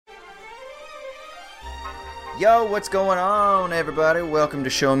Yo, what's going on, everybody? Welcome to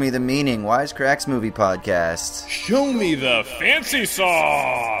Show Me the Meaning, Wisecracks movie podcast. Show me the fancy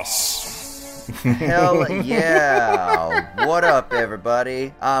sauce! Hell yeah! What up,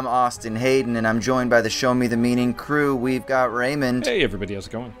 everybody? I'm Austin Hayden, and I'm joined by the Show Me the Meaning crew. We've got Raymond. Hey, everybody, how's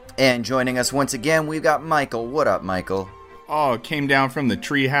it going? And joining us once again, we've got Michael. What up, Michael? Oh, came down from the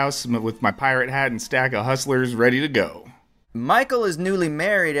treehouse with my pirate hat and stack of hustlers ready to go. Michael is newly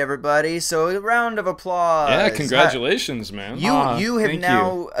married, everybody, so a round of applause. Yeah, congratulations, man. You have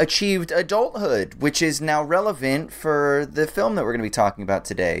now achieved adulthood, which is now relevant for the film that we're going to be talking about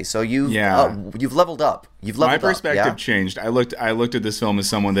today. So you've leveled up. My perspective changed. I looked at this film as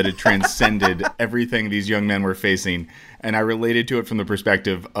someone that had transcended everything these young men were facing, and I related to it from the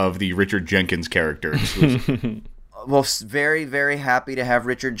perspective of the Richard Jenkins character. Well, very, very happy to have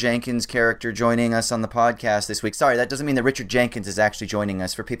Richard Jenkins' character joining us on the podcast this week. Sorry, that doesn't mean that Richard Jenkins is actually joining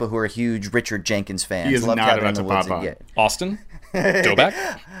us. For people who are huge Richard Jenkins fans, he is love not Cabin about in the to Woods pop on. Austin, go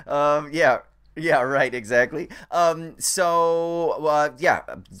back. Yeah, right, exactly. We've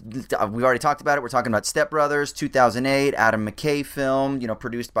already talked about it. We're talking about Step Brothers, 2008, Adam McKay film,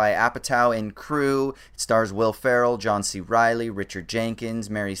 produced by Apatow and crew. It stars Will Ferrell, John C. Reilly, Richard Jenkins,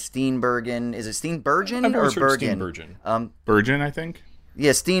 Mary Steenburgen. Is it Steenburgen or Bergen? Steenburgen. Bergen, I think.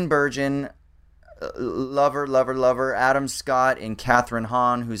 Yeah, Steenburgen. Lover, Adam Scott and Catherine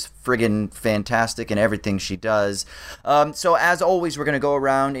Hahn, who's friggin' fantastic in everything she does. So as always, we're going to go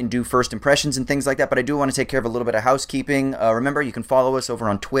around and do first impressions and things like that, but I do want to take care of a little bit of housekeeping. Remember, you can follow us over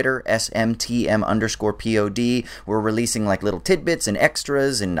on Twitter, SMTM_POD. We're releasing like little tidbits and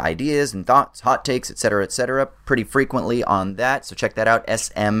extras and ideas and thoughts, hot takes, etc., pretty frequently on that. So check that out,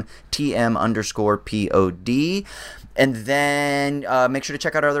 SMTM_POD. And then make sure to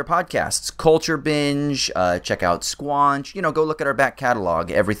check out our other podcasts, Culture Binge, check out Squanch, go look at our back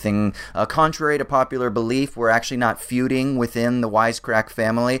catalog. Everything contrary to popular belief, we're actually not feuding within the Wisecrack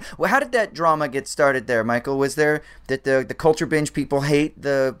family. Well, how did that drama get started there, Michael? Was there that the Culture Binge people hate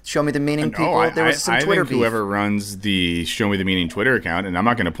the Show Me the Meaning people? There was some Twitter beef. Whoever runs the Show Me the Meaning Twitter account, and I'm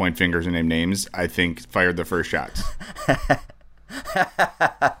not going to point fingers and name names, I think fired the first shots.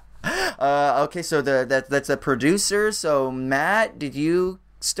 Okay, so that's a producer. So Matt, did you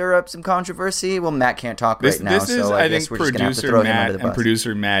stir up some controversy? Well, Matt can't talk right now, so I guess we're just gonna have to throw him under the bus. And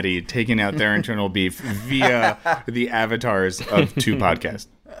producer Maddie taking out their internal beef via the avatars of two podcasts.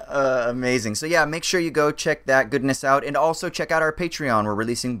 Amazing. So yeah, make sure you go check that goodness out, and also check out our Patreon. We're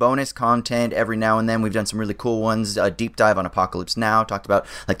releasing bonus content every now and then. We've done some really cool ones. A deep dive on Apocalypse Now, talked about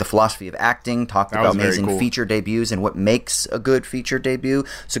like the philosophy of acting, talked about amazing feature debuts and what makes a good feature debut.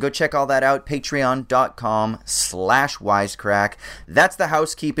 So go check all that out, patreon.com/wisecrack. That's the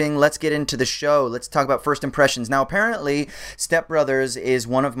housekeeping. Let's get into the show. Let's talk about first impressions. Now, apparently, Step Brothers is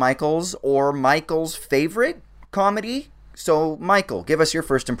one of Michael's favorite comedy. So, Michael, give us your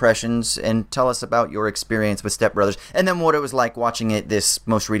first impressions and tell us about your experience with Step Brothers, and then what it was like watching it this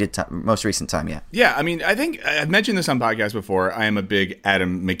most recent time. Yeah, I mean, I think I've mentioned this on podcasts before. I am a big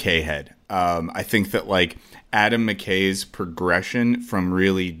Adam McKay head. I think that like Adam McKay's progression from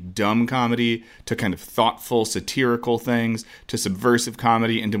really dumb comedy to kind of thoughtful, satirical things to subversive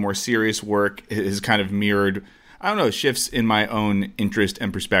comedy into more serious work has kind of mirrored, shifts in my own interest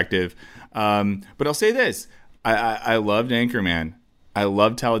and perspective. But I'll say this. I loved Anchorman. I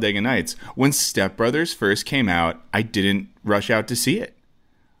loved Talladega Nights. When Step Brothers first came out, I didn't rush out to see it.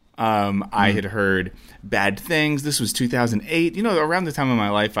 I had heard bad things. This was 2008. Around the time of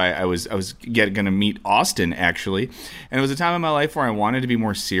my life, I was going to meet Austin, actually. And it was a time in my life where I wanted to be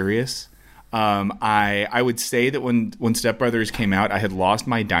more serious. I would say that when Step Brothers came out, I had lost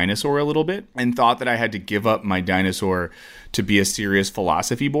my dinosaur a little bit and thought that I had to give up my dinosaur to be a serious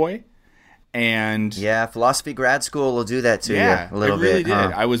philosophy boy. And yeah, philosophy grad school will do that to you a little bit. It really did.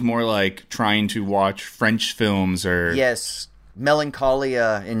 I was more like trying to watch French films or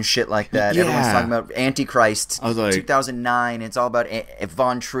Melancholia and shit like that. Yeah. Everyone's talking about Antichrist. I was like, 2009. It's all about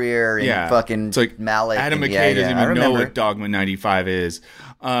Von Trier and fucking Malick. Adam McKay doesn't even know what Dogma 95 is.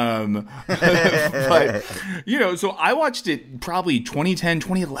 But so I watched it probably 2010,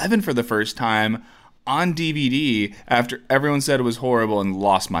 2011 for the first time on DVD after everyone said it was horrible and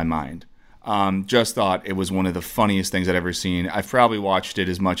lost my mind. Just thought it was one of the funniest things I'd ever seen. I've probably watched it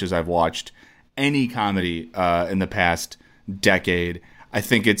as much as I've watched any comedy in the past decade. I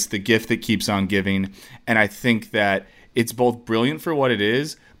think it's the gift that keeps on giving, and I think that it's both brilliant for what it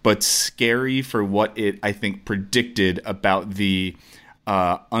is, but scary for what it, I think, predicted about the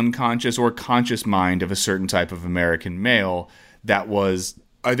unconscious or conscious mind of a certain type of American male that was,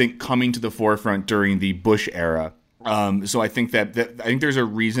 I think, coming to the forefront during the Bush era. So I think that I think there's a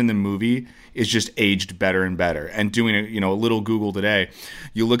reason the movie is just aged better and better. And doing a little Google today,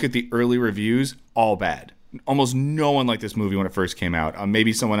 you look at the early reviews, all bad. Almost no one liked this movie when it first came out.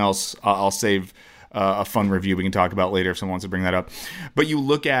 Maybe someone else. I'll save a fun review we can talk about later if someone wants to bring that up. But you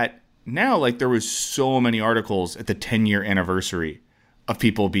look at now, like, there was so many articles at the 10-year anniversary of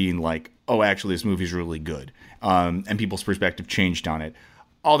people being like, "Oh, actually, this movie's really good," and people's perspective changed on it.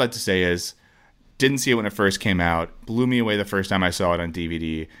 All that to say is, didn't see it when it first came out. Blew me away the first time I saw it on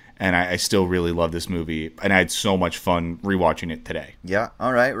DVD. And I still really love this movie. And I had so much fun rewatching it today. Yeah.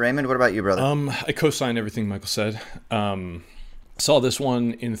 All right. Raymond, what about you, brother? I co-sign everything Michael said. Saw this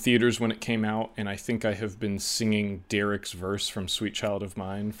one in theaters when it came out, and I think I have been singing Derek's verse from Sweet Child of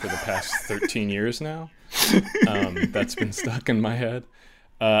Mine for the past 13 years now. That's been stuck in my head.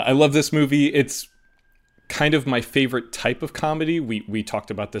 I love this movie. It's kind of my favorite type of comedy. We talked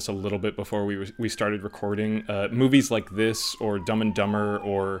about this a little bit before we started recording. Movies like this, or Dumb and Dumber,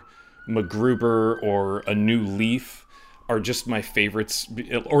 or MacGruber, or A New Leaf are just my favorites.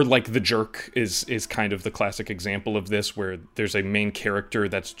 Or like The Jerk is kind of the classic example of this, where there's a main character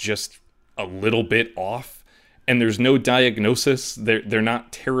that's just a little bit off, and there's no diagnosis. They're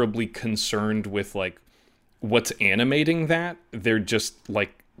not terribly concerned with like what's animating that. They're just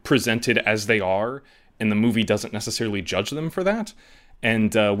like presented as they are, and the movie doesn't necessarily judge them for that.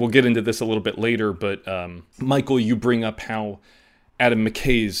 And we'll get into this a little bit later, but Michael, you bring up how Adam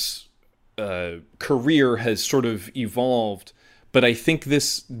McKay's career has sort of evolved, but I think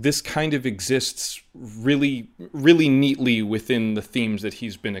this kind of exists really, really neatly within the themes that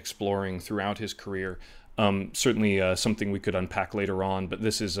he's been exploring throughout his career. Certainly something we could unpack later on, but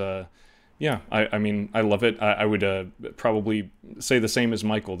this is I mean, I love it. I would probably say the same as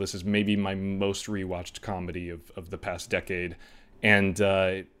Michael. This is maybe my most rewatched comedy of the past decade. And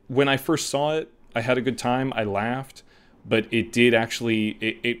when I first saw it, I had a good time. I laughed, but it did actually,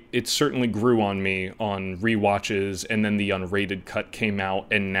 it certainly grew on me on rewatches. And then the unrated cut came out.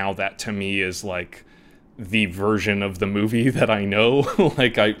 And now that to me is like the version of the movie that I know.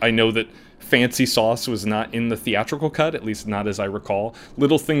 Like I know that Fancy Sauce was not in the theatrical cut, at least not as I recall.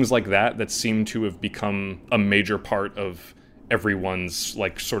 Little things like that seem to have become a major part of everyone's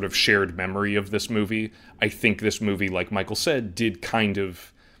like sort of shared memory of this movie. I think this movie, like Michael said, did kind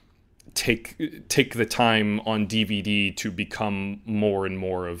of take the time on DVD to become more and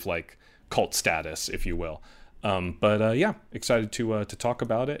more of like cult status, if you will. But excited to talk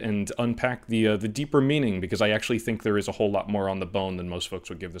about it and unpack the deeper meaning, because I actually think there is a whole lot more on the bone than most folks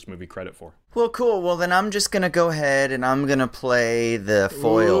would give this movie credit for. Well, cool. Well, then I'm just going to go ahead and I'm going to play the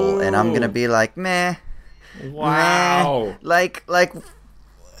foil. Ooh. And I'm going to be like, meh. Wow. Meh. Like,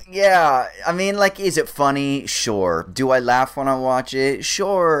 yeah. I mean, like, is it funny? Sure. Do I laugh when I watch it?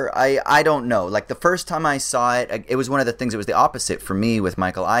 Sure. I don't know. Like, the first time I saw it, it was one of the things, it was the opposite for me with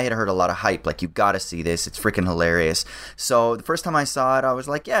Michael. I had heard a lot of hype. Like, you gotta see this. It's freaking hilarious. So the first time I saw it, I was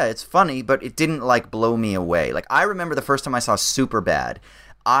like, yeah, it's funny, but it didn't, like, blow me away. Like, I remember the first time I saw Superbad,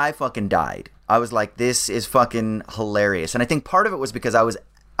 I fucking died. I was like, this is fucking hilarious. And I think part of it was because I was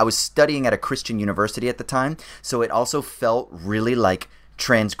studying at a Christian university at the time, so it also felt really, like,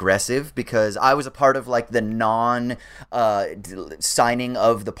 transgressive, because I was a part of like the signing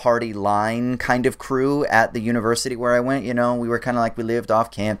of the party line kind of crew at the university where I went. You know, we were kind of like, we lived off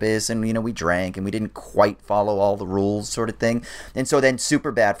campus and, you know, we drank and we didn't quite follow all the rules sort of thing. And so then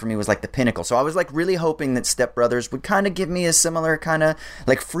Superbad for me was like the pinnacle. So I was like really hoping that Step Brothers would kind of give me a similar kind of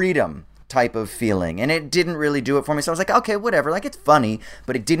like freedom type of feeling, and it didn't really do it for me. So I was like, okay, whatever, like, it's funny,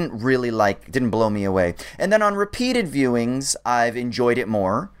 but it didn't really didn't blow me away. And then on repeated viewings, I've enjoyed it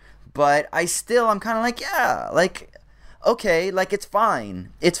more, but I'm kind of like, yeah, like, okay, like, it's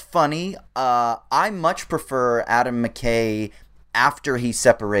fine, it's funny. I much prefer Adam McKay after he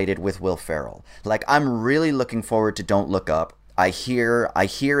separated with Will Ferrell. Like, I'm really looking forward to Don't Look Up. I hear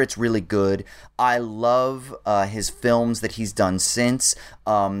it's really good. I love his films that he's done since.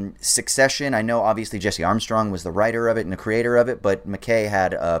 Succession, I know obviously Jesse Armstrong was the writer of it and the creator of it, but McKay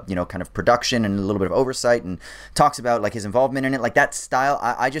had kind of production and a little bit of oversight, and talks about like his involvement in it. Like, that style,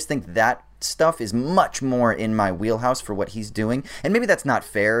 I just think that stuff is much more in my wheelhouse for what he's doing. And maybe that's not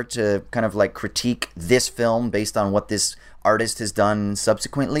fair to kind of like critique this film based on what this artist has done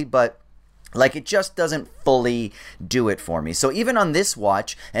subsequently, but like, it just doesn't fully do it for me. So even on this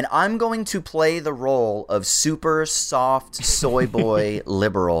watch, and I'm going to play the role of super soft soy boy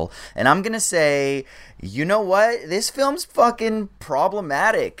liberal, and I'm going to say, you know what? This film's fucking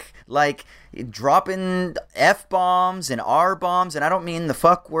problematic. Like, dropping F-bombs and R-bombs, and I don't mean the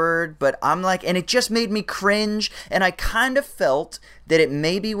fuck word, but I'm like, and it just made me cringe, and I kind of felt that it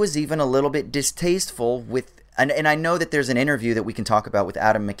maybe was even a little bit distasteful with and I know that there's an interview that we can talk about with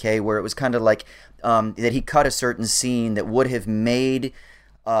Adam McKay where it was kind of like that he cut a certain scene that would have made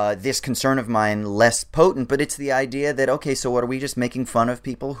this concern of mine less potent, but it's the idea that, okay, so what, are we just making fun of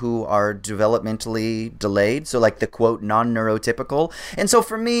people who are developmentally delayed? So like the quote, non-neurotypical. And so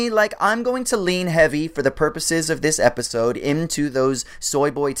for me, like, I'm going to lean heavy for the purposes of this episode into those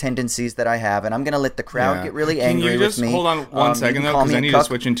soy boy tendencies that I have, and I'm going to let the crowd get really angry with me. Hold on one second though, because I need to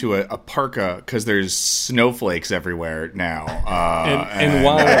switch into a parka because there's snowflakes everywhere now. And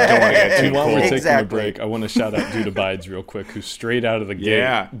while we're taking a break, I want to shout out Dude Abides real quick, who's straight out of the gate.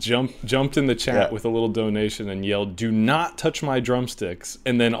 Jumped in the chat with a little donation and yelled, "Do not touch my drumsticks,"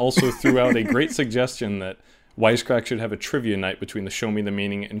 and then also threw out a great suggestion that Wisecrack should have a trivia night between the Show Me the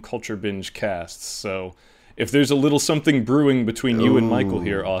Meaning and Culture Binge casts. So if there's a little something brewing between you and Michael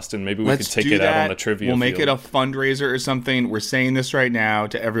here, Austin, maybe we could take it out on a trivia We'll make it a fundraiser or something. We're saying this right now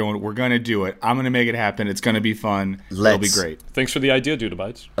to everyone. We're going to do it. I'm going to make it happen. It's going to be fun. It'll be great. Thanks for the idea, Dude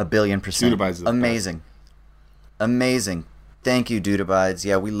Abides. 1,000,000,000%. Dude Abides is amazing. Amazing. Thank you, Dude Abides.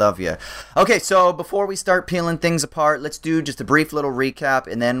 Yeah, we love you. Okay, so before we start peeling things apart, let's do just a brief little recap,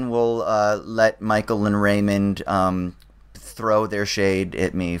 and then we'll let Michael and Raymond throw their shade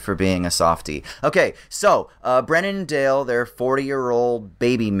at me for being a softie. Okay, so Brennan and Dale, they're 40-year-old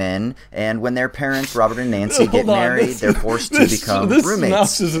baby men, and when their parents, Robert and Nancy, get married, they're forced to become roommates. This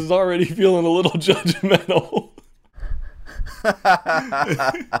synopsis is already feeling a little judgmental.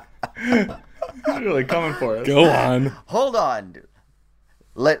 Really coming for us. Go on. Hold on.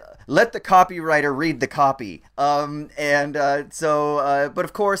 Let the copywriter read the copy. But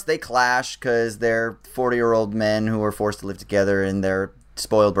of course they clash because they're 40-year-old men who are forced to live together, and they're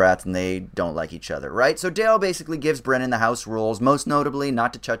spoiled brats and they don't like each other, right? So Dale basically gives Brennan the house rules, most notably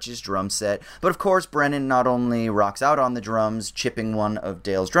not to touch his drum set. But of course, Brennan not only rocks out on the drums, chipping one of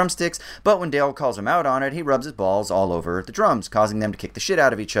Dale's drumsticks, but when Dale calls him out on it, he rubs his balls all over the drums, causing them to kick the shit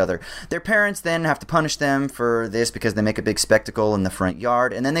out of each other. Their parents then have to punish them for this because they make a big spectacle in the front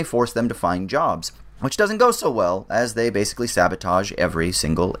yard, and then they force them to find jobs, which doesn't go so well, as they basically sabotage every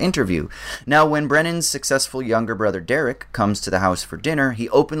single interview. Now, when Brennan's successful younger brother Derek comes to the house for dinner, he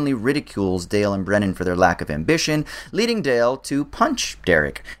openly ridicules Dale and Brennan for their lack of ambition, leading Dale to punch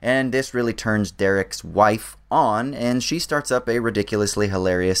Derek. And this really turns Derek's wife on, and she starts up a ridiculously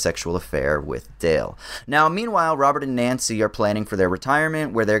hilarious sexual affair with Dale. Now, meanwhile, Robert and Nancy are planning for their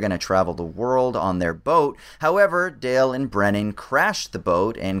retirement, where they're going to travel the world on their boat. However, Dale and Brennan crash the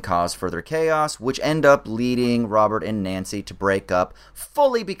boat and cause further chaos, which end up leading Robert and Nancy to break up,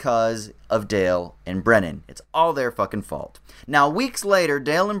 fully because of Dale and Brennan. It's all their fucking fault. Now, weeks later,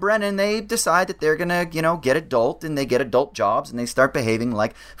 Dale and Brennan, they decide that they're gonna, get adult, and they get adult jobs, and they start behaving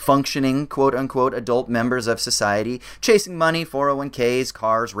like functioning, quote-unquote, adult members of society, chasing money, 401ks,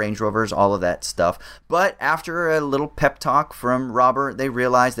 cars, Range Rovers, all of that stuff. But after a little pep talk from Robert, they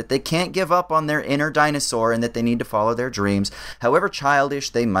realize that they can't give up on their inner dinosaur and that they need to follow their dreams, however childish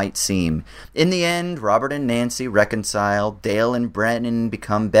they might seem. In the end, Robert and Nancy reconcile, Dale and Brennan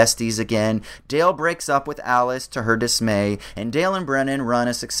become besties again, Dale breaks up with Alice to her dismay, and Dale and Brennan run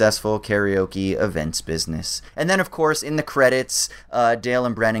a successful karaoke events business. And then, of course, in the credits, Dale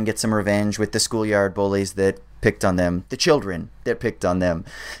and Brennan get some revenge with the schoolyard bullies that picked on them, the children that picked on them.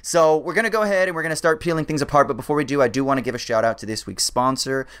 So we're going to go ahead and we're going to start peeling things apart, but before we do, I do want to give a shout out to this week's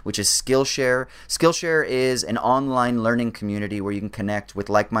sponsor, which is Skillshare. Skillshare is an online learning community where you can connect with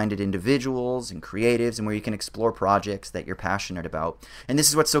like-minded individuals and creatives, and where you can explore projects that you're passionate about. And this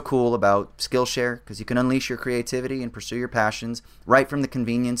is what's so cool about Skillshare, because you can unleash your creativity and pursue your passions right from the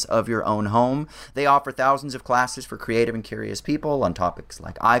convenience of your own home. They offer thousands of classes for creative and curious people on topics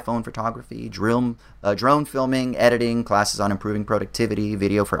like iPhone photography, drone filming, editing, classes on improving productivity,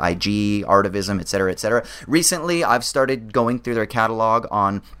 video for IG, artivism, etc., etc. Recently, I've started going through their catalog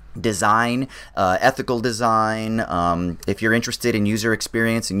on design, ethical design. If you're interested in user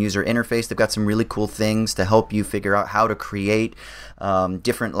experience and user interface, they've got some really cool things to help you figure out how to create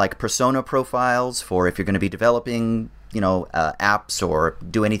different like persona profiles for if you're going to be developing apps or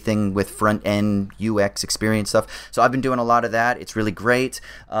do anything with front-end UX experience stuff. So I've been doing a lot of that. It's really great.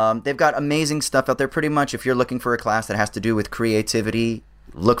 They've got amazing stuff out there. Pretty much if you're looking for a class that has to do with creativity,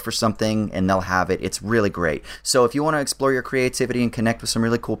 look for something and they'll have it. It's really great. So if you want to explore your creativity and connect with some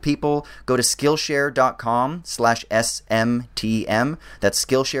really cool people, go to Skillshare.com/SMTM. That's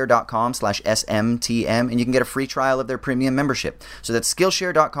Skillshare.com/SMTM, and you can get a free trial of their premium membership. So that's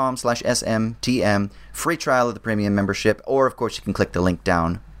Skillshare.com/SMTM, free trial of the premium membership, or of course you can click the link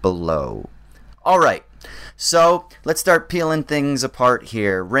down below. All right. So let's start peeling things apart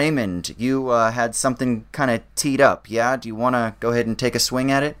here. Raymond, you had something kind of teed up, yeah? Do you want to go ahead and take a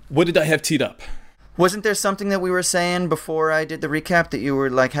swing at it? What did I have teed up? Wasn't there something that we were saying before I did the recap that you were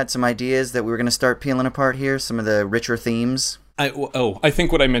like had some ideas that we were going to start peeling apart here? Some of the richer themes? I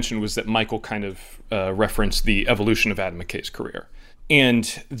think what I mentioned was that Michael kind of referenced the evolution of Adam McKay's career.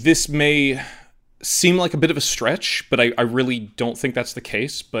 And this may seem like a bit of a stretch, but I really don't think that's the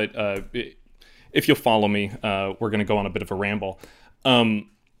case. But if you'll follow me, we're going to go on a bit of a ramble.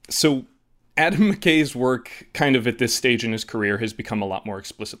 So Adam McKay's work kind of at this stage in his career has become a lot more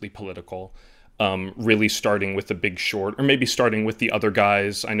explicitly political. Really starting with The Big Short, or maybe starting with The Other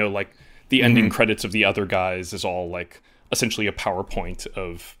Guys. I know like the ending credits of The Other Guys is all like essentially a PowerPoint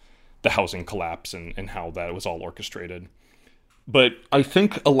of the housing collapse and how that was all orchestrated. But I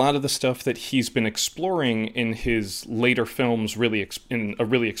think a lot of the stuff that he's been exploring in his later films really in a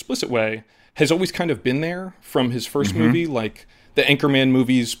really explicit way has always kind of been there from his first movie, like the Anchorman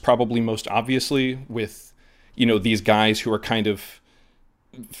movies probably most obviously, with, you know, these guys who are kind of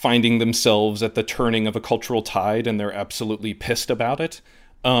finding themselves at the turning of a cultural tide and they're absolutely pissed about it.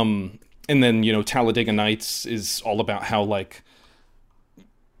 And then, you know, Talladega Nights is all about how like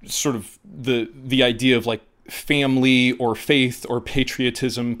sort of the idea of like family or faith or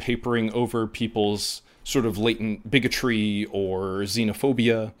patriotism papering over people's sort of latent bigotry or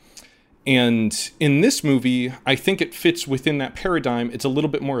xenophobia. And in this movie, I think it fits within that paradigm. It's a little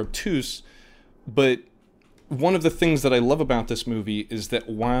bit more obtuse, but one of the things that I love about this movie is that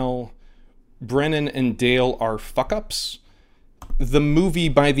while Brennan and Dale are fuck-ups, the movie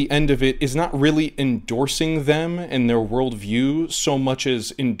by the end of it is not really endorsing them and their worldview so much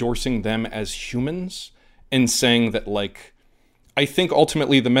as endorsing them as humans and saying that, like, I think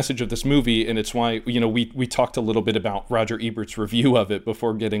ultimately the message of this movie, and it's why, you know, we talked a little bit about Roger Ebert's review of it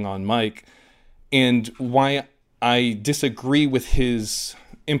before getting on mic, and why I disagree with his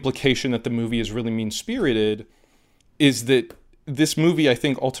implication that the movie is really mean-spirited is that this movie, I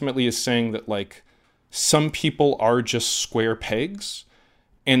think, ultimately is saying that, like, some people are just square pegs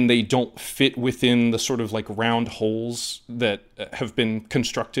and they don't fit within the sort of like round holes that have been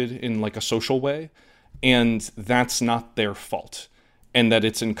constructed in like a social way, and that's not their fault, and that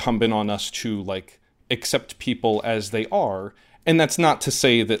it's incumbent on us to like accept people as they are. And that's not to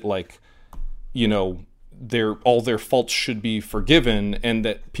say that, like, you know, all their faults should be forgiven and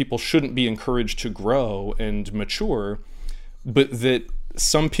that people shouldn't be encouraged to grow and mature, but that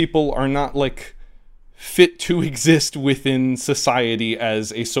some people are not like fit to exist within society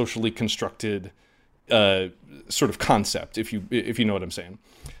as a socially constructed sort of concept, if you know what I'm saying.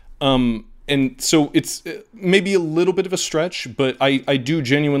 And so it's maybe a little bit of a stretch, but I do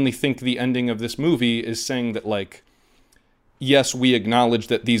genuinely think the ending of this movie is saying that, like, yes, we acknowledge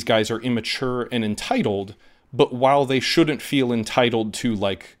that these guys are immature and entitled, but while they shouldn't feel entitled to,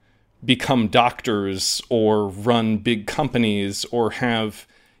 like, become doctors or run big companies or have,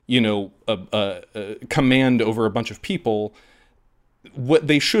 you know, a command over a bunch of people, what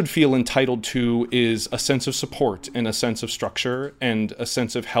they should feel entitled to is a sense of support and a sense of structure and a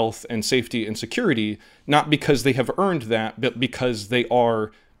sense of health and safety and security, not because they have earned that, but because they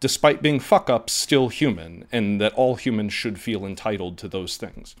are, despite being fuck-ups, still human, and that all humans should feel entitled to those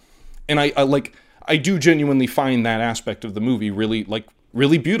things. And I do genuinely find that aspect of the movie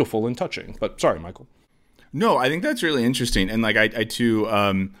really beautiful and touching. But sorry, Michael. No, I think that's really interesting. And like I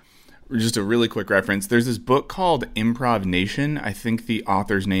too, just a really quick reference, there's this book called Improv Nation. I think the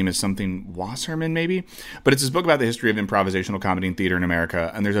author's name is something Wasserman, maybe. But it's this book about the history of improvisational comedy and theater in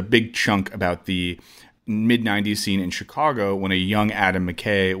America. And there's a big chunk about the mid-90s scene in Chicago when a young Adam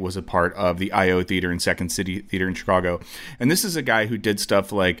McKay was a part of the I.O. Theater and Second City Theater in Chicago. And this is a guy who did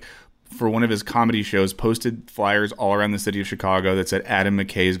stuff like, for one of his comedy shows, posted flyers all around the city of Chicago that said, Adam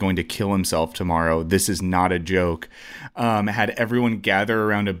McKay is going to kill himself tomorrow. This is not a joke. Had everyone gather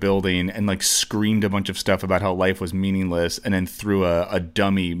around a building and like screamed a bunch of stuff about how life was meaningless, and then threw a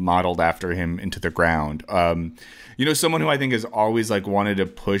dummy modeled after him into the ground. You know, someone who I think has always like wanted to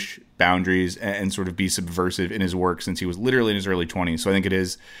push boundaries and sort of be subversive in his work since he was literally in his early 20s. So I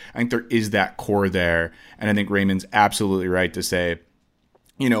think there is that core there. And I think Raymond's absolutely right to say,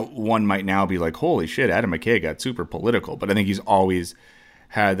 you know, one might now be like, holy shit, Adam McKay got super political. But I think he's always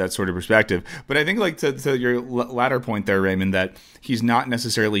had that sort of perspective. But I think, like, to your latter point there, Raymond, that he's not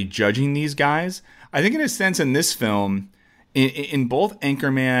necessarily judging these guys. I think in a sense in this film, in both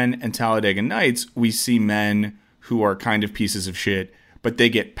Anchorman and Talladega Nights, we see men who are kind of pieces of shit, but they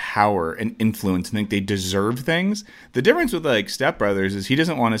get power and influence and think they deserve things. The difference with, like, Step Brothers is he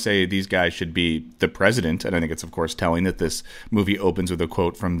doesn't want to say these guys should be the president. And I think it's, of course, telling that this movie opens with a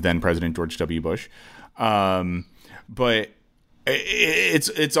quote from then President George W. Bush. But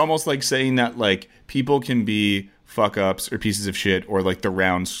it's almost like saying that, like, people can be fuck-ups or pieces of shit or, like, the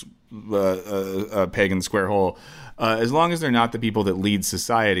round peg in the square hole, as long as they're not the people that lead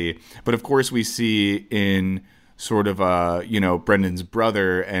society. But of course, we see in sort of Brendan's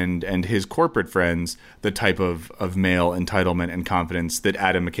brother and his corporate friends the type of male entitlement and confidence that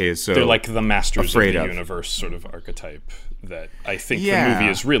Adam McKay is so they're like the masters of the of. universe sort of archetype that I think the movie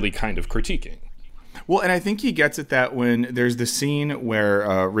is really kind of critiquing. Well, and I think he gets at that when there's the scene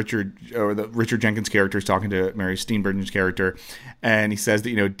where Richard Jenkins' character is talking to Mary Steenburgen's character, and he says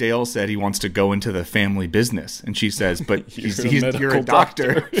that Dale said he wants to go into the family business, and she says, "But you're a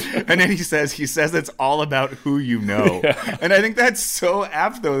doctor." And then he says it's all about who you know, and I think that's so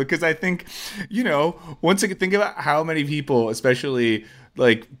apt though, because I think once again think about how many people, especially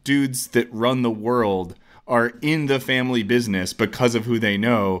like dudes that run the world, are in the family business because of who they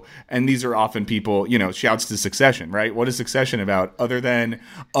know. And these are often people, shouts to Succession, right? What is Succession about other than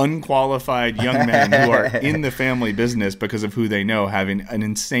unqualified young men who are in the family business because of who they know, having an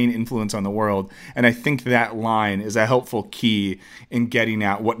insane influence on the world? And I think that line is a helpful key in getting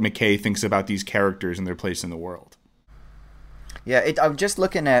at what McKay thinks about these characters and their place in the world. Yeah, I'm just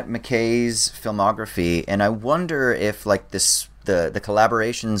looking at McKay's filmography, and I wonder if like the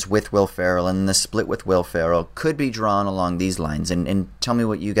collaborations with Will Ferrell and the split with Will Ferrell could be drawn along these lines, and tell me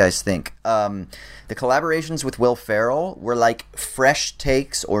what you guys think. The collaborations with Will Ferrell were like fresh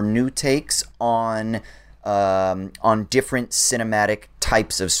takes or new takes on different cinematic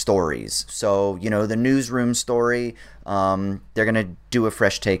types of stories. So, the newsroom story, they're going to do a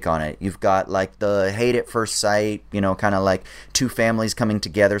fresh take on it. You've got like the hate at first sight, kind of like two families coming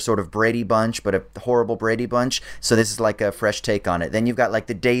together, sort of Brady Bunch, but a horrible Brady Bunch. So this is like a fresh take on it. Then you've got like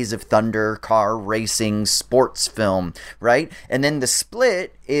the Days of Thunder car racing sports film, right? And then the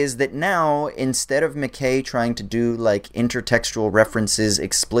split is that now, instead of McKay trying to do like intertextual references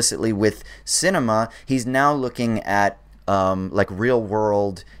explicitly with cinema, he's now looking at like real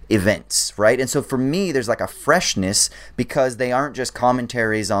world events, right? And so for me, there's like a freshness because they aren't just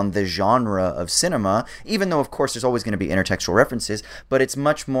commentaries on the genre of cinema, even though of course there's always going to be intertextual references, but it's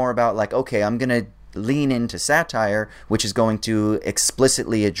much more about like, okay, I'm going to lean into satire, which is going to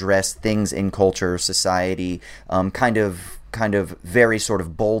explicitly address things in culture, society, kind of very sort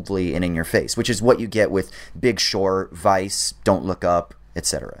of boldly and in your face, which is what you get with Big Short, Vice, Don't Look Up,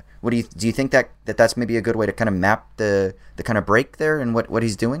 etc. What do you think that's maybe a good way to kind of map the kind of break there and what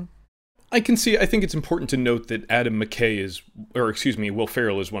he's doing? I think it's important to note that Will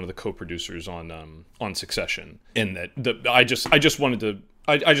Ferrell is one of the co-producers on Succession, and that I just wanted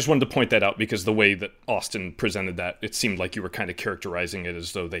to point that out because the way that Austin presented that, it seemed like you were kind of characterizing it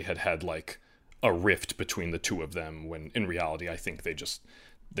as though they had like a rift between the two of them, when in reality I think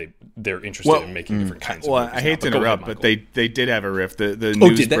they're interested in making different kinds of movies. I hate to interrupt, but they did have a rift. The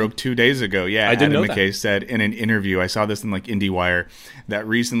news broke 2 days ago. Yeah, I didn't Adam know McKay that. said in an interview, I saw this in like IndieWire, that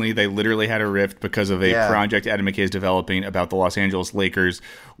recently they literally had a rift because of a project Adam McKay is developing about the Los Angeles Lakers,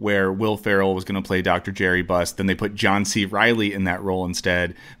 where Will Ferrell was going to play Dr. Jerry Buss. Then they put John C. Reilly in that role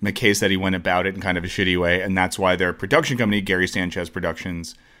instead. McKay said he went about it in kind of a shitty way, and that's why their production company, Gary Sanchez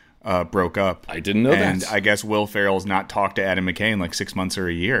Productions, broke up. I didn't know that. And I guess Will Ferrell's not talked to Adam McKay in like 6 months or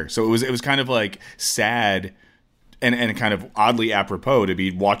a year. So it was kind of like sad and kind of oddly apropos to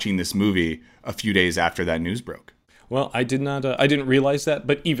be watching this movie a few days after that news broke. Well, I didn't realize that,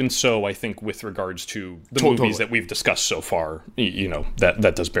 but even so, I think with regards to the movies that we've discussed so far,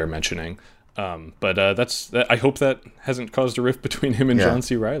 that does bear mentioning. But I hope that hasn't caused a rift between him and John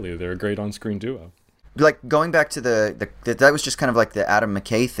C. Reilly. They're a great on-screen duo. Like going back to that was just kind of like the Adam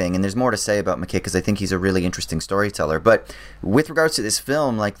McKay thing, and there's more to say about McKay because I think he's a really interesting storyteller. But with regards to this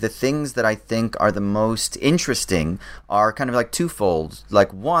film, like the things that I think are the most interesting are kind of like twofold.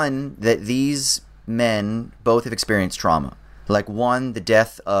 Like one, that these men both have experienced trauma. Like one, the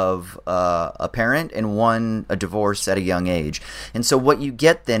death of a parent, and one, a divorce at a young age. And so what you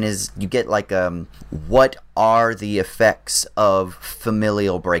get then is you get like what are the effects of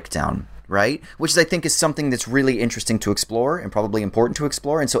familial breakdown? Right? Which I think is something that's really interesting to explore and probably important to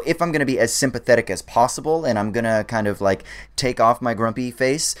explore. And so if I'm going to be as sympathetic as possible and I'm going to kind of like take off my grumpy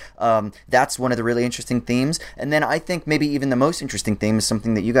face, that's one of the really interesting themes. And then I think maybe even the most interesting theme is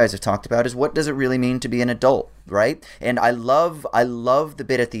something that you guys have talked about is what does it really mean to be an adult, right? And I love the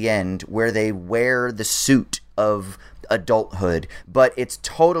bit at the end where they wear the suit of adulthood, but it's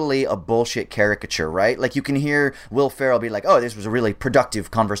totally a bullshit caricature, right? Like you can hear Will Ferrell be like, oh, this was a really productive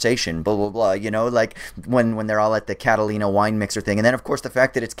conversation, blah, blah, blah, like when they're all at the Catalina wine mixer thing. And then of course the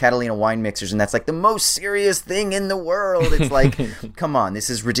fact that it's Catalina wine mixers and that's like the most serious thing in the world. It's like, come on, this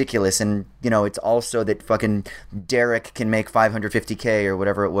is ridiculous. And it's also that fucking Derek can make $550K or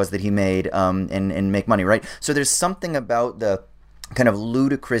whatever it was that he made, and make money, right? So there's something about the kind of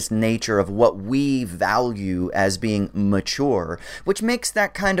ludicrous nature of what we value as being mature, which makes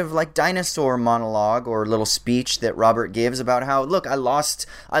that kind of like dinosaur monologue or little speech that Robert gives about how, look, I lost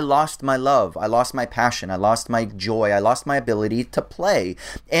my love, I lost my passion, I lost my joy, I lost my ability to play.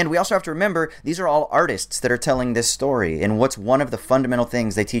 And we also have to remember, these are all artists that are telling this story. And what's one of the fundamental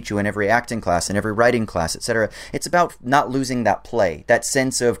things they teach you in every acting class, in every writing class, etc., it's about not losing that play, that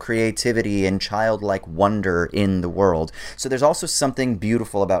sense of creativity and childlike wonder in the world. So there's also something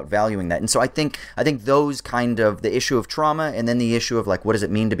beautiful about valuing that. And so I think those kind of, the issue of trauma, and then the issue of like, what does it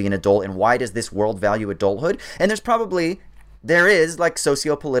mean to be an adult, and why does this world value adulthood? And there is like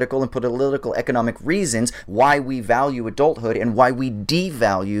socio-political and political economic reasons why we value adulthood and why we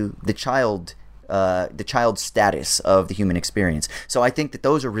devalue the child status of the human experience. So I think that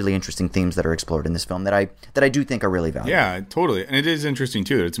those are really interesting themes that are explored in this film that I do think are really valuable. Yeah, totally. And it is interesting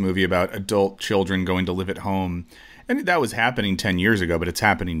too that it's a movie about adult children going to live at home. And that was happening 10 years ago, but it's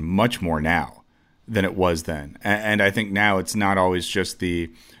happening much more now than it was then. And I think now it's not always just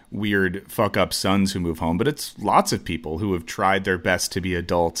the weird fuck-up sons who move home, but it's lots of people who have tried their best to be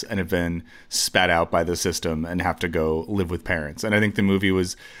adults and have been spat out by the system and have to go live with parents. And I think the movie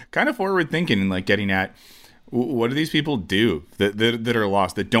was kind of forward-thinking and like getting at, what do these people do that are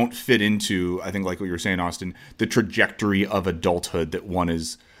lost, that don't fit into, I think like what you were saying, Austin, the trajectory of adulthood that one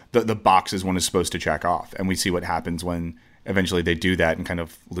is... the boxes one is supposed to check off. And we see what happens when eventually they do that and kind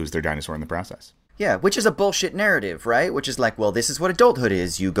of lose their dinosaur in the process. Yeah, which is a bullshit narrative, right? Which is like, well, this is what adulthood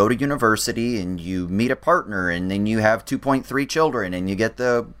is. You go to university and you meet a partner and then you have 2.3 children and you get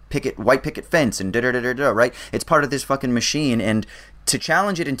the white picket fence and da-da-da-da-da, right? It's part of this fucking machine. And to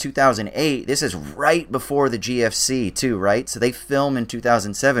challenge it in 2008, this is right before the GFC too, right? So they film in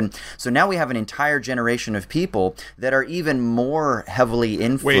 2007. So now we have an entire generation of people that are even more heavily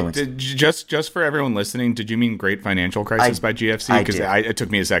influenced. Wait, just for everyone listening, did you mean Great Financial Crisis by GFC? Because it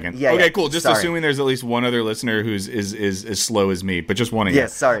took me a second. Yeah, okay, yeah. cool. Just assuming there's at least one other listener who's is as slow as me, but just one of you.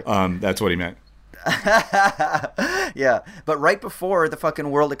 Yes, sorry. That's what he meant. Yeah, but right before the fucking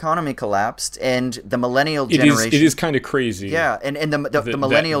world economy collapsed and the millennial generation... It is kind of crazy. Yeah, and the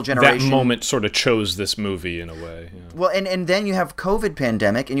millennial generation... That moment sort of chose this movie in a way. Yeah. Well, and then you have COVID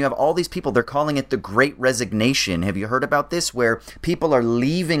pandemic, and you have all these people, they're calling it the Great Resignation. Have you heard about this? Where people are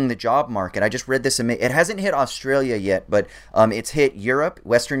leaving the job market. I just read this. It hasn't hit Australia yet, but it's hit Europe,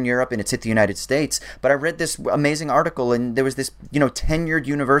 Western Europe, and it's hit the United States. But I read this amazing article, and there was this, tenured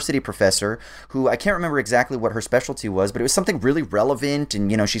university professor who... I can't remember exactly what her specialty was, but it was something really relevant,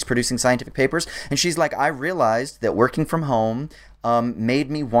 and she's producing scientific papers, and she's like, I realized that working from home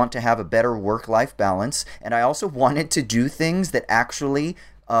made me want to have a better work-life balance, and I also wanted to do things that actually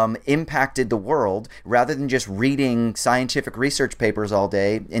impacted the world rather than just reading scientific research papers all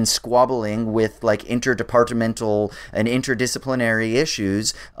day and squabbling with like interdepartmental and interdisciplinary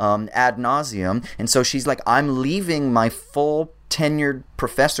issues ad nauseum. And so she's like, I'm leaving my full tenured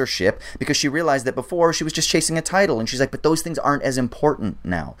professorship because she realized that before she was just chasing a title, and she's like, but those things aren't as important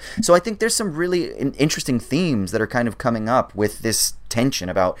now. So I think there's some really interesting themes that are kind of coming up with this tension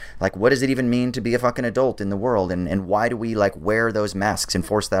about like, what does it even mean to be a fucking adult in the world, and why do we like wear those masks and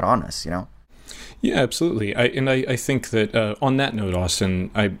force that on us, Yeah, absolutely. I think that on that note,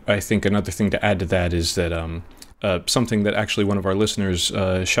 Austin, I think another thing to add to that is that something that actually one of our listeners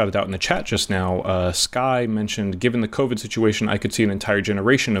shouted out in the chat just now. Sky mentioned, given the COVID situation, I could see an entire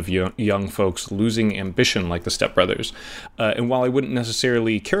generation of young folks losing ambition like the Step Brothers. And while I wouldn't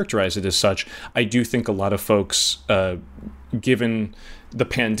necessarily characterize it as such, I do think a lot of folks, given the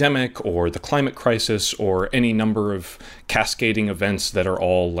pandemic or the climate crisis or any number of cascading events that are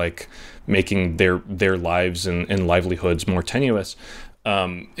all like making their lives and livelihoods more tenuous,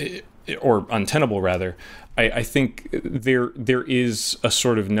 or untenable rather, I think there is a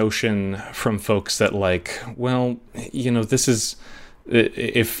sort of notion from folks that like, well, this is,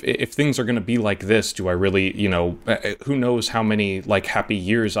 if things are going to be like this, do I really, who knows how many like happy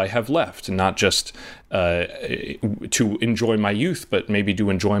years I have left, not just to enjoy my youth, but maybe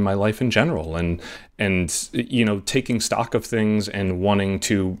to enjoy my life in general, and taking stock of things and wanting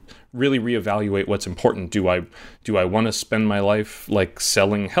to really reevaluate what's important. Do I want to spend my life like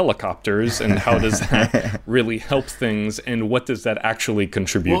selling helicopters, and how does that really help things, and what does that actually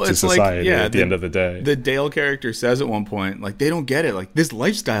contribute to society at the end of the day? The Dale character says at one point, like, they don't get it. Like, this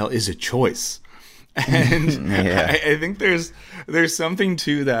lifestyle is a choice. And yeah. I think there's something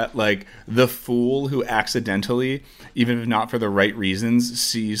to that, like the fool who accidentally, even if not for the right reasons,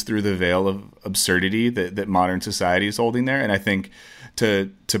 sees through the veil of absurdity that modern society is holding there. And I think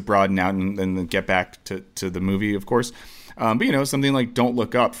to broaden out and get back to the movie, of course, But, something like Don't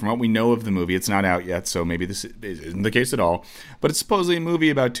Look Up, from what we know of the movie, it's not out yet, so maybe this isn't the case at all. But it's supposedly a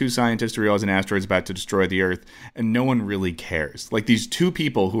movie about two scientists who realize an asteroid's about to destroy the Earth, and no one really cares. Like, these two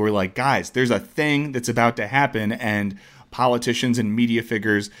people who are like, guys, there's a thing that's about to happen, and politicians and media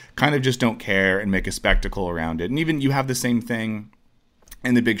figures kind of just don't care and make a spectacle around it. And even you have the same thing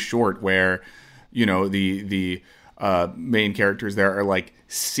in The Big Short, where, the main characters there are like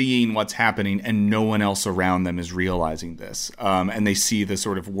seeing what's happening and no one else around them is realizing this. And they see the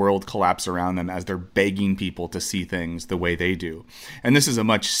sort of world collapse around them as they're begging people to see things the way they do. And this is a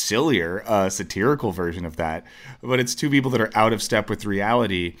much sillier, satirical version of that. But it's two people that are out of step with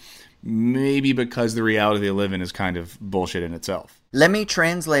reality, maybe because the reality they live in is kind of bullshit in itself. Let me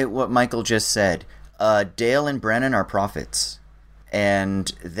translate what Michael just said. Dale and Brennan are prophets. And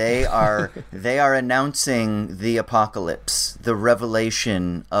they are announcing the apocalypse, the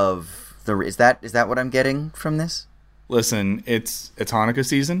revelation of the. Is that what I'm getting from this? Listen, it's Hanukkah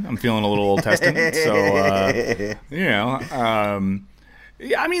season. I'm feeling a little Old Testament, so I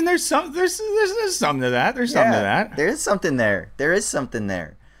mean, there's something to that. There's something to that. There is something there. There is something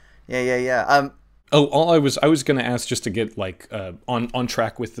there. Yeah. I was going to ask, just to get like on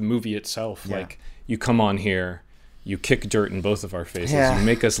track with the movie itself. Yeah. Like, you come on here. You kick dirt in both of our faces. Yeah. You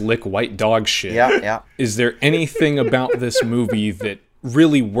make us lick white dog shit. Yeah. Is there anything about this movie that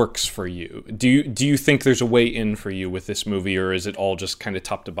really works for you? Do you think there's a way in for you with this movie, or is it all just kind of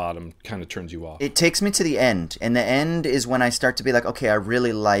top to bottom, kind of turns you off? It takes me to the end, and the end is when I start to be like, okay, I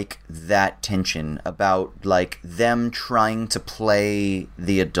really like that tension about like them trying to play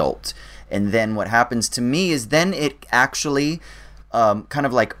the adult. And then what happens to me is then it actually kind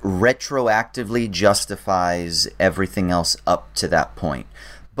of like retroactively justifies everything else up to that point.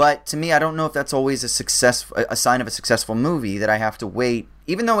 But to me, I don't know if that's always a sign of a successful movie, that I have to wait.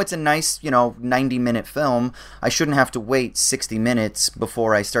 Even though it's a nice, 90-minute film, I shouldn't have to wait 60 minutes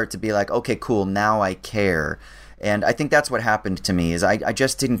before I start to be like, okay, cool, now I care. And I think that's what happened to me, is I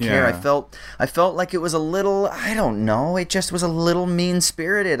just didn't care. Yeah. I felt like it was a little, I don't know, it just was a little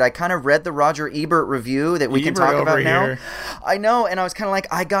mean-spirited. I kind of read the Roger Ebert review that we can talk about now. I know, and I was kind of like,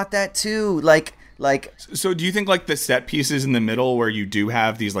 I got that too. Like. So do you think like the set pieces in the middle, where you do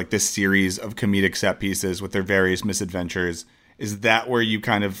have these like this series of comedic set pieces with their various misadventures, is that where you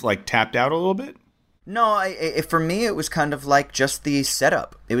kind of like tapped out a little bit? No, for me, it was kind of like just the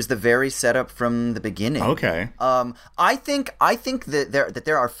setup. It was the very setup from the beginning. Okay. I think that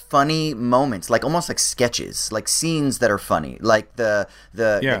there are funny moments, like almost like sketches, like scenes that are funny, like the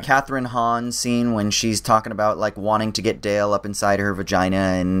Catherine Hahn scene when she's talking about like wanting to get Dale up inside her vagina,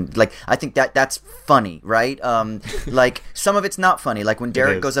 and like I think that's funny, right? Like some of it's not funny, like when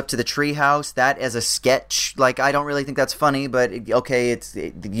Derek goes up to the treehouse, that as a sketch, like I don't really think that's funny, but okay,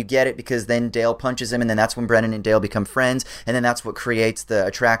 you get it because then Dale punches him, and then that's when Brennan and Dale become friends, and then that's what creates the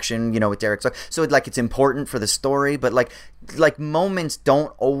attraction, with Derek. So like it's important for the story, but like moments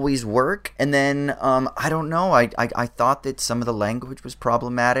don't always work. And then I don't know. I thought that some of the language was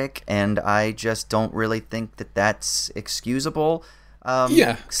problematic, and I just don't really think that that's excusable. I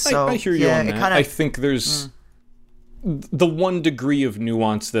hear you on that. I think there's the one degree of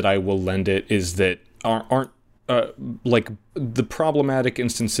nuance that I will lend it is that aren't. Like the problematic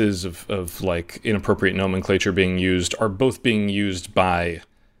instances of like inappropriate nomenclature being used are both being used by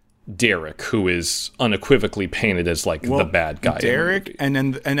Derek, who is unequivocally painted as like the bad guy. Derek, and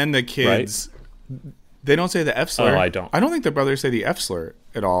then the kids, right? They don't say the F slur. Oh, I don't think the brothers say the F slur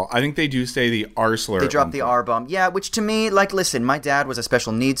at all. I think they do say the R slur. They drop the R bomb. Yeah, which to me, like, listen, my dad was a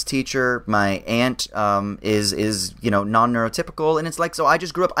special needs teacher. My aunt is non-neurotypical, and it's like, so I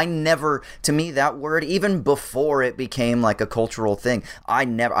just grew up. To me, that word, even before it became like a cultural thing,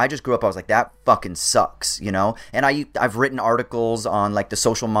 I just grew up. I was like, that fucking sucks, And I've written articles on like the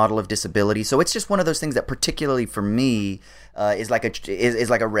social model of disability, so it's just one of those things that, particularly for me, is like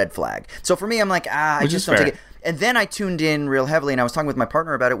a red flag. So for me, I'm like, I just don't take it. And then I tuned in real heavily, and I was talking with my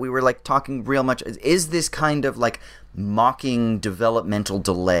partner about it. We were like talking real much. Is this kind of like mocking developmental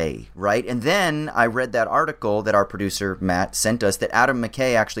delay, right? And then I read that article that our producer Matt sent us, that Adam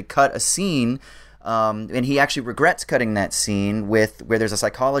McKay actually cut a scene. And he actually regrets cutting that scene where there's a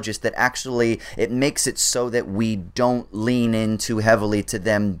psychologist that actually it makes it so that we don't lean in too heavily to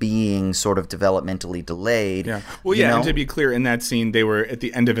them being sort of developmentally delayed. Yeah. Well, yeah. And to be clear, in that scene, they were at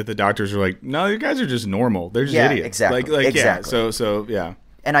the end of it. The doctors were like, "No, you guys are just normal. They're just idiots." Exactly. Exactly. Yeah. So yeah.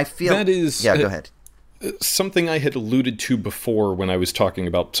 And I feel that is go ahead. Something I had alluded to before when I was talking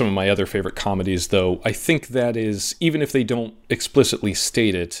about some of my other favorite comedies, though. I think that is, even if they don't explicitly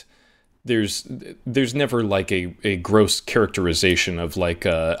state it, there's never like a gross characterization of like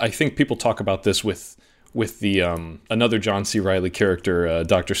I think people talk about this with with the another John C. Reilly character,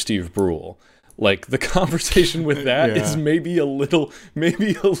 Dr. Steve Brule. Like, the conversation with that is maybe a little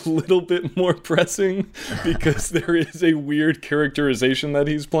bit more pressing because there is a weird characterization that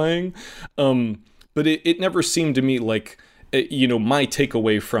he's playing. But it never seemed to me like, my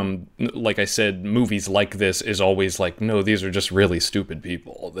takeaway from, like I said, movies like this is always like, no, these are just really stupid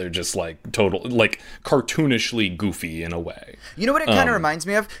people. They're just like total, like cartoonishly goofy in a way. You know what it kind of reminds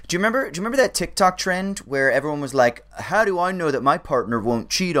me of? Do you remember that TikTok trend where everyone was like, how do I know that my partner won't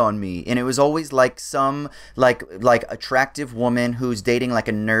cheat on me? And it was always like some like attractive woman who's dating like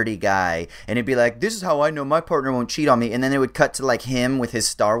a nerdy guy, and it'd be like, this is how I know my partner won't cheat on me. And then it would cut to like him with his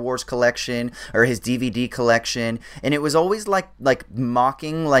Star Wars collection or his DVD collection, and it was always like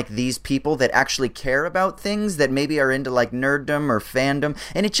mocking like these people that actually care about things, that maybe are into like nerddom or fandom,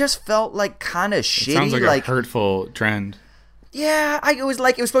 and it just felt like kind of shitty. Sounds like a hurtful trend. Yeah, it was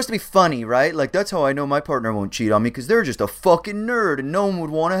supposed to be funny, right? Like, that's how I know my partner won't cheat on me, because they're just a fucking nerd and no one would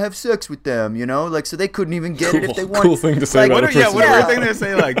want to have sex with them, you know? Like, so they couldn't even get it if they wanted. Cool thing to say about a person. What thing to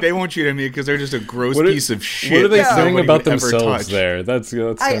say, like, they won't cheat on me because they're just a gross piece of shit. What are they saying about themselves there? That's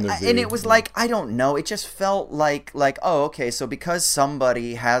kind of and it was like, I don't know, it just felt like, oh, okay, so because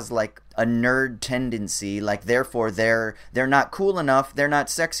somebody has, like, a nerd tendency, like, therefore they're not cool enough, they're not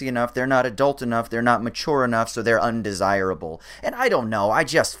sexy enough, they're not adult enough, they're not mature enough, so they're undesirable. And I don't know, it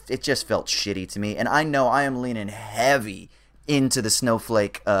just felt shitty to me, and I know I am leaning heavy into the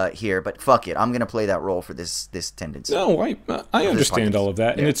snowflake here, but fuck it, I'm gonna play that role for this tendency. No, I understand all of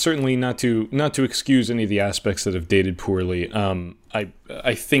that, and it's certainly not to excuse any of the aspects that have dated poorly.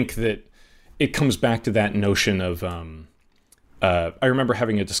 I think that it comes back to that notion of I remember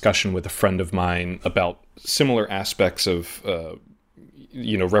having a discussion with a friend of mine about similar aspects of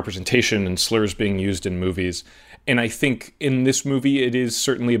representation and slurs being used in movies. And I think in this movie, it is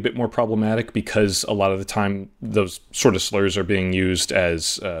certainly a bit more problematic because a lot of the time those sort of slurs are being used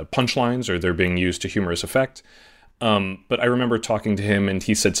as punchlines, or they're being used to humorous effect. But I remember talking to him, and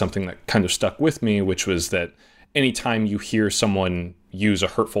he said something that kind of stuck with me, which was that anytime you hear someone use a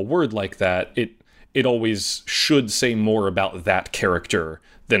hurtful word like that, it always should say more about that character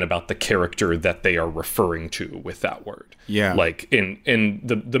than about the character that they are referring to with that word. Yeah. Like, in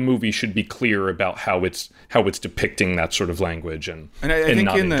the movie should be clear about how it's depicting that sort of language and I think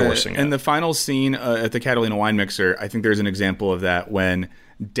not in endorsing it. In the final scene at the Catalina wine mixer, I think there's an example of that when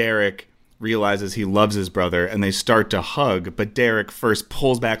Derek realizes he loves his brother and they start to hug, but Derek first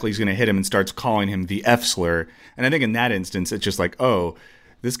pulls back like he's going to hit him and starts calling him the F slur. And I think in that instance, it's just like, oh,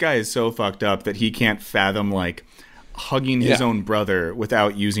 this guy is so fucked up that he can't fathom like hugging his own brother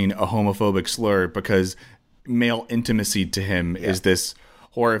without using a homophobic slur, because male intimacy to him is this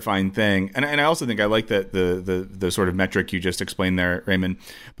horrifying thing. And I also think I like that the sort of metric you just explained there, Raymond.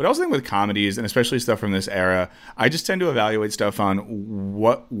 But I also think with comedies, and especially stuff from this era, I just tend to evaluate stuff on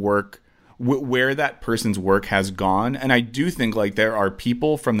what work, where that person's work has gone. And I do think like there are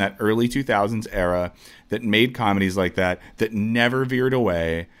people from that early 2000s era that made comedies like that never veered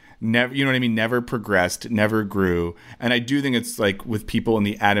away, never, you know what I mean, never progressed, never grew. And I do think it's like with people in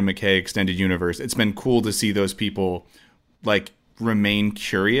the Adam McKay extended universe, it's been cool to see those people like remain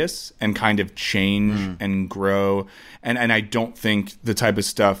curious and kind of change and grow. And I don't think the type of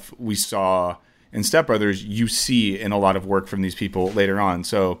stuff we saw in Step Brothers you see in a lot of work from these people later on.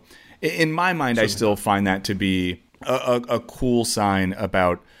 So in my mind, I still find that to be a cool sign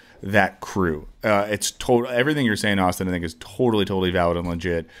about that crew. It's total. Everything you're saying, Austin, I think is totally valid and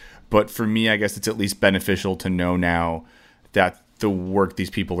legit. But for me, I guess it's at least beneficial to know now that the work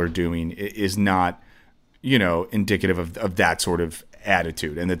these people are doing is not, indicative of that sort of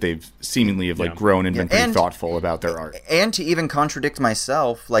attitude, and that they've seemingly have grown and been pretty thoughtful about their art. And to even contradict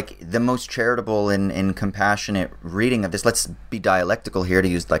myself, like the most charitable and compassionate reading of this, let's be dialectical here to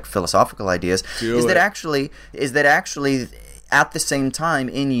use like philosophical ideas, is that actually at the same time,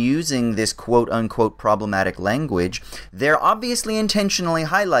 in using this quote-unquote problematic language, they're obviously intentionally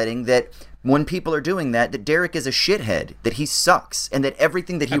highlighting that when people are doing that Derek is a shithead, that he sucks, and that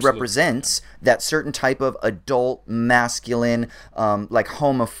everything that he represents, that certain type of adult, masculine, like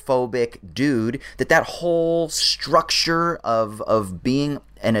homophobic dude, that whole structure of being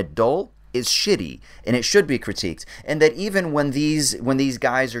an adult is shitty, and it should be critiqued. And that even when these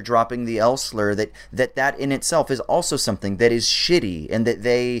guys are dropping the L slur, that in itself is also something that is shitty, and that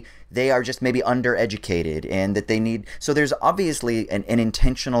they are just maybe undereducated, and that they need. So there's obviously an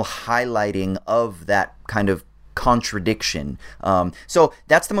intentional highlighting of that kind of contradiction. So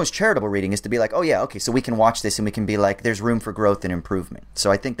that's the most charitable reading, is to be like, oh yeah, okay, so we can watch this and we can be like, there's room for growth and improvement.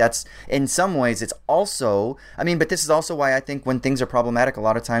 So I think that's, in some ways, it's also, but this is also why I think when things are problematic, a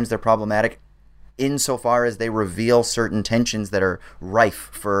lot of times they're problematic insofar as they reveal certain tensions that are rife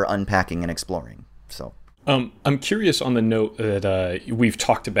for unpacking and exploring. So I'm curious on the note that we've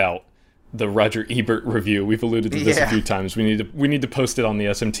talked about the Roger Ebert review. We've alluded to this a few times. We need to post it on the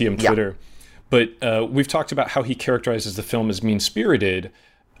SMTM Twitter. But we've talked about how he characterizes the film as mean-spirited.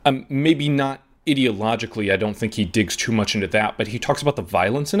 Maybe not ideologically. I don't think he digs too much into that, but he talks about the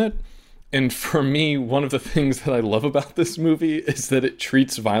violence in it. And for me, one of the things that I love about this movie is that it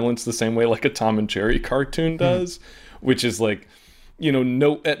treats violence the same way like a Tom and Jerry cartoon does, which is like, you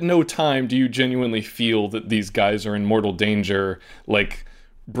know, at no time do you genuinely feel that these guys are in mortal danger. Like,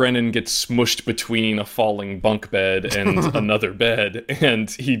 Brennan gets smushed between a falling bunk bed and another bed, and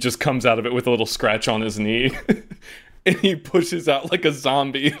he just comes out of it with a little scratch on his knee. And he pushes out like a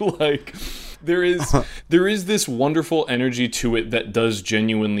zombie. Like, there is this wonderful energy to it that does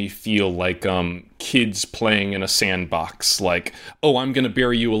genuinely feel like kids playing in a sandbox. Like, oh, I'm gonna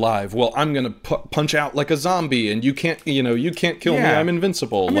bury you alive. Well, I'm gonna punch out like a zombie, and you can't kill me. I'm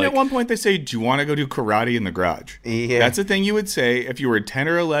invincible. I mean, at one point they say, "Do you want to go do karate in the garage?" Yeah, that's the thing you would say if you were 10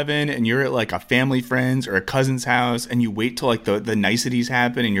 or 11 and you're at like a family friend's or a cousin's house, and you wait till like the niceties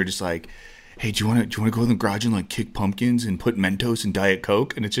happen, and you're just like, hey, do you want to go in the garage and like kick pumpkins and put Mentos and Diet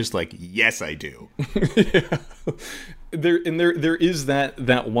Coke? And it's just like, yes, I do. Yeah. There is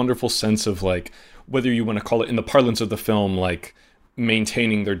that wonderful sense of like, whether you want to call it in the parlance of the film, like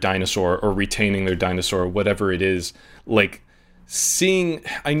maintaining their dinosaur or retaining their dinosaur, whatever it is, like seeing,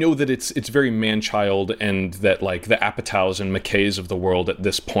 I know that it's very man-child, and that like the Apatows and McKays of the world at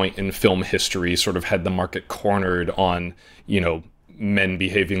this point in film history sort of had the market cornered on, you know, men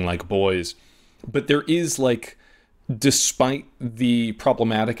behaving like boys. But there is like, despite the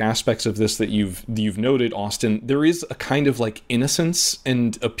problematic aspects of this that you've noted, Austin, there is a kind of like innocence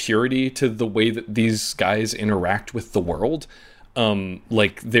and a purity to the way that these guys interact with the world.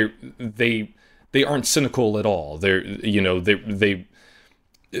 Like they aren't cynical at all. There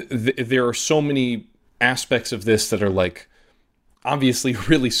are so many aspects of this that are like obviously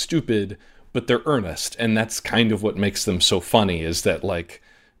really stupid, but they're earnest, and that's kind of what makes them so funny, is that like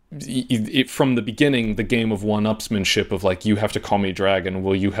from the beginning, the game of one-upsmanship of like, you have to call me Dragon,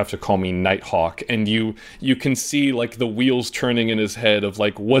 well, you have to call me Nighthawk, and you can see like the wheels turning in his head of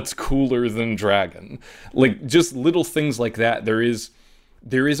like, what's cooler than Dragon? Like just little things like that. There is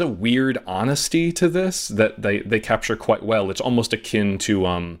a weird honesty to this that they capture quite well. It's almost akin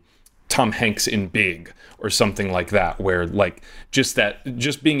to Tom Hanks in Big or something like that, where like just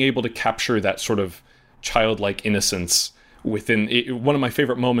being able to capture that sort of childlike innocence within it. One of my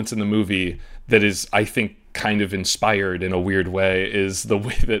favorite moments in the movie that is, I think, kind of inspired in a weird way is the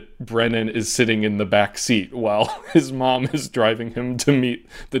way that Brennan is sitting in the back seat while his mom is driving him to meet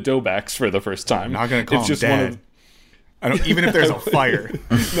the Dobaks for the first time. I'm not going to call him Dad. Even if there's a fire.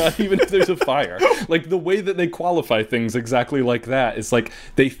 Not even if there's a fire. Like, the way that they qualify things exactly like that is like,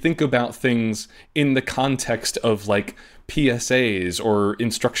 they think about things in the context of like PSAs or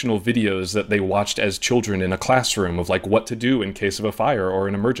instructional videos that they watched as children in a classroom of like what to do in case of a fire or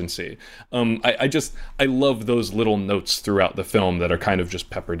an emergency. I love those little notes throughout the film that are kind of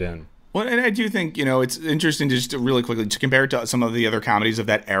just peppered in. Well, and I do think, it's interesting to just really quickly to compare it to some of the other comedies of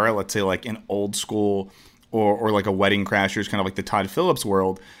that era, let's say like in Old School or like a Wedding Crashers, kind of like the Todd Phillips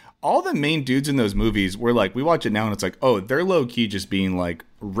world. All the main dudes in those movies were like, we watch it now and it's like, oh, they're low key just being like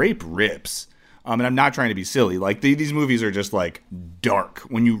rape rips. And I'm not trying to be silly. Like these movies are just like dark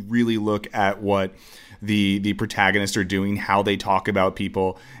when you really look at what the protagonists are doing, how they talk about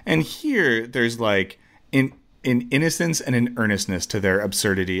people. And here there's like an innocence and an earnestness to their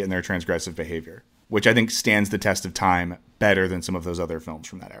absurdity and their transgressive behavior, which I think stands the test of time better than some of those other films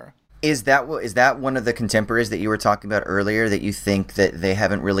from that era. Is that one of the contemporaries that you were talking about earlier, that you think that they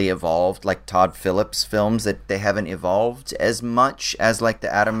haven't really evolved, like Todd Phillips films, that they haven't evolved as much as like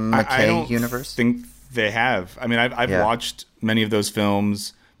the Adam McKay universe? I think they have. I mean, I've watched many of those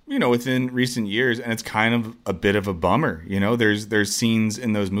films, within recent years, and it's kind of a bit of a bummer. There's scenes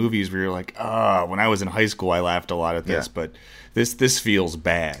in those movies where you're like, when I was in high school, I laughed a lot at this, but this feels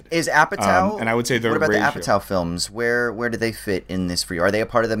bad. Is Apatow? And I would say what about the Apatow films? Where do they fit in this for you? Are they a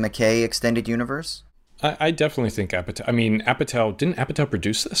part of the McKay extended universe? I definitely think Apatow. I mean, didn't Apatow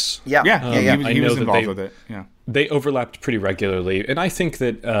produce this? Yeah. He was involved with it. Yeah. They overlapped pretty regularly, and I think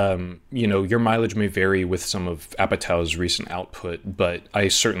that your mileage may vary with some of Apatow's recent output, but I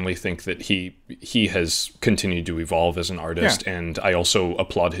certainly think that he has continued to evolve as an artist, and I also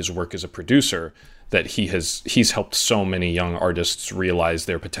applaud his work as a producer. That he's helped so many young artists realize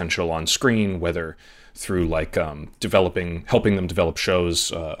their potential on screen, whether through like helping them develop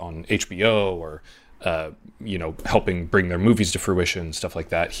shows on HBO or helping bring their movies to fruition, stuff like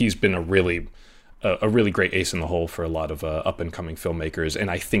that. He's been a really a really great ace in the hole for a lot of up and coming filmmakers, and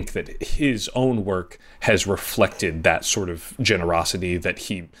I think that his own work has reflected that sort of generosity, that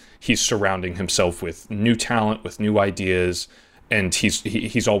he's surrounding himself with new talent, with new ideas, and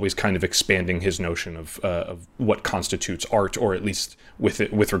he's always kind of expanding his notion of what constitutes art, or at least with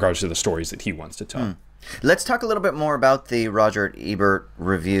regards to the stories that he wants to tell. Let's talk a little bit more about the Roger Ebert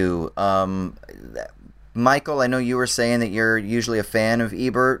review. Michael, I know you were saying that you're usually a fan of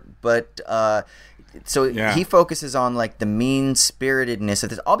Ebert, but he focuses on like the mean-spiritedness of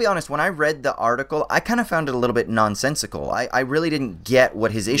this. I'll be honest, when I read the article, I kind of found it a little bit nonsensical. I really didn't get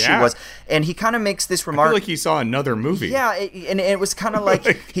what his issue was, and he kind of makes this remark. I feel like he saw another movie. Yeah, and it was kind of like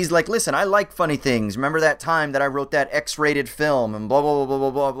he's like, listen, I like funny things. Remember that time that I wrote that X-rated film and blah blah blah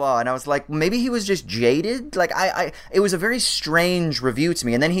blah blah blah. And I was like, maybe he was just jaded. Like it was a very strange review to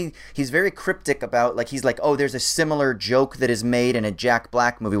me. And then he's very cryptic about, like, he's like, oh, there's a similar joke that is made in a Jack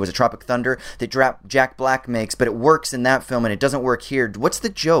Black movie, was it Tropic Thunder, that Jack Black makes, but it works in that film and it doesn't work here. What's the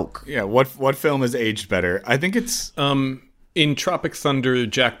joke? Yeah, what film has aged better? I think it's in Tropic Thunder,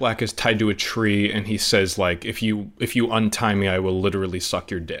 Jack Black is tied to a tree and he says, like, if you untie me, I will literally suck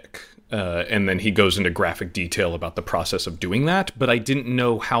your dick. And then he goes into graphic detail about the process of doing that, but I didn't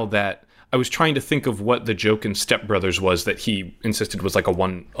know how that. I was trying to think of what the joke in Step Brothers was that he insisted was like a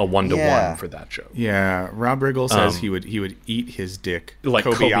one to one for that joke. Yeah, Rob Riggle says he would eat his dick, like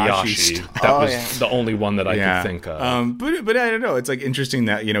Kobayashi. That was the only one that I could think of. But I don't know. It's like interesting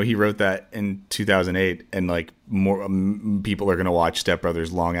that he wrote that in 2008, and like more people are going to watch Step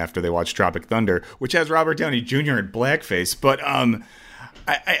Brothers long after they watch Tropic Thunder, which has Robert Downey Jr. in blackface. But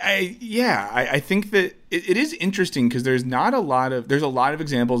I think that it is interesting because there's a lot of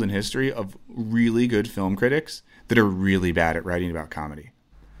examples in history of really good film critics that are really bad at writing about comedy.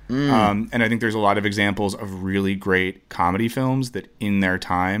 And I think there's a lot of examples of really great comedy films that in their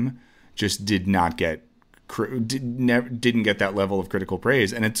time just didn't get that level of critical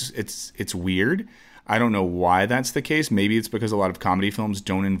praise. And it's weird. I don't know why that's the case. Maybe it's because a lot of comedy films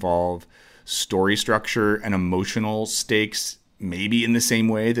don't involve story structure and emotional stakes maybe in the same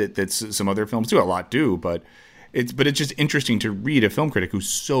way that some other films do. A lot do, but it's just interesting to read a film critic who's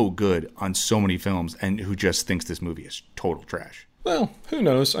so good on so many films and who just thinks this movie is total trash. Well, who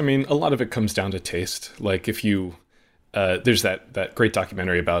knows? I mean, a lot of it comes down to taste. Like if you, there's that great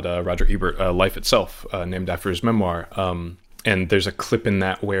documentary about Roger Ebert, Life Itself, named after his memoir. And there's a clip in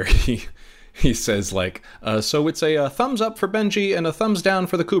that where he says, like, so it's a thumbs up for Benji and a thumbs down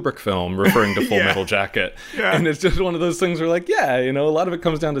for the Kubrick film, referring to Full Metal Jacket. Yeah. And it's just one of those things where, like, a lot of it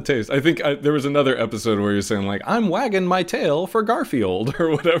comes down to taste. I think there was another episode where you're saying, like, I'm wagging my tail for Garfield or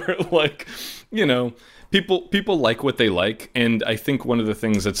whatever. Like, people like what they like. And I think one of the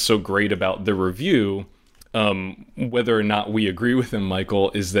things that's so great about the review, whether or not we agree with him,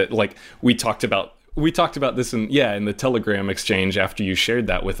 Michael, is that, like, we talked about this in the Telegram exchange after you shared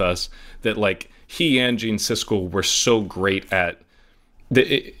that with us, that like he and Gene Siskel were so great at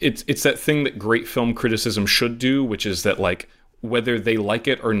it's that thing that great film criticism should do, which is that, like, whether they like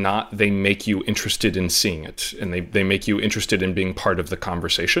it or not, they make you interested in seeing it, and they make you interested in being part of the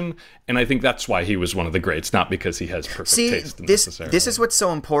conversation. And I think that's why he was one of the greats, not because he has perfect taste necessarily. This is what's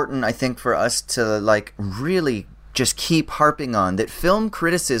so important, I think, for us to, like, really just keep harping on, that film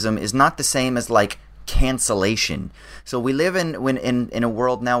criticism is not the same as, like, cancellation. So we live in a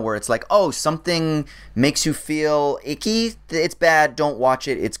world now where it's like, oh, something makes you feel icky, it's bad, don't watch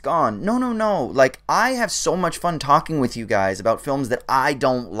it, it's gone. No. Like, I have so much fun talking with you guys about films that I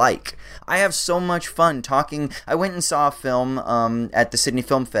don't like. I have so much fun talking. I went and saw a film at the Sydney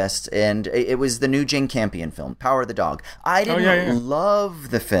Film Fest, and it was the new Jane Campion film, Power of the Dog. I didn't love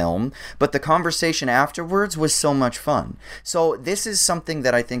the film, but the conversation afterwards was so much fun. So this is something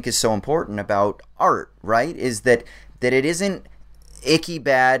that I think is so important about art, right? Is that it isn't icky,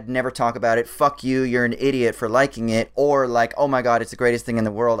 bad, never talk about it, fuck you, you're an idiot for liking it, or like, oh my god, it's the greatest thing in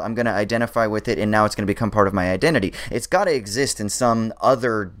the world, I'm going to identify with it, and now it's going to become part of my identity. It's got to exist in some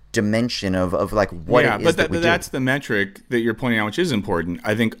other dimension of like what it is that we do. That's the metric that you're pointing out, which is important.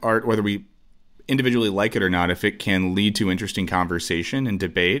 I think art, whether we individually like it or not, if it can lead to interesting conversation and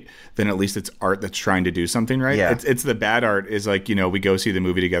debate, then at least it's art that's trying to do something, right? Yeah. It's the bad art is like, we go see the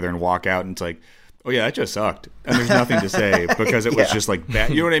movie together and walk out and it's like, oh yeah, that just sucked. And there's nothing to say because it was just like bad.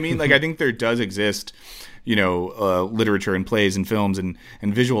 You know what I mean? Like, I think there does exist, literature and plays and films and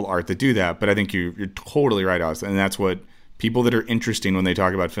visual art that do that. But I think you're totally right, Austin. And that's what people that are interesting when they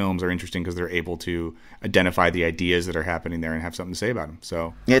talk about films are interesting because they're able to identify the ideas that are happening there and have something to say about them.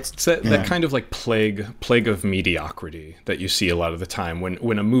 So it's that kind of like plague of mediocrity that you see a lot of the time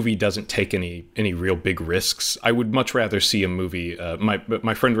when a movie doesn't take any real big risks. I would much rather see a movie.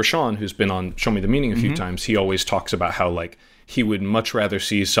 My friend Rashawn, who's been on Show Me the Meaning a few times, he always talks about how like he would much rather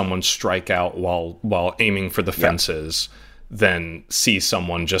see someone strike out while aiming for the fences than see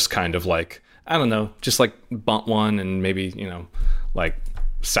someone just kind of like, I don't know, just like bunt one and maybe, like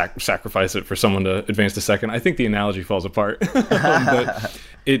sacrifice it for someone to advance to second. I think the analogy falls apart. But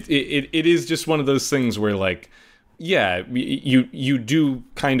it is just one of those things where like, yeah, you do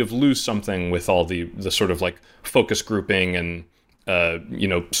kind of lose something with all the sort of like focus grouping and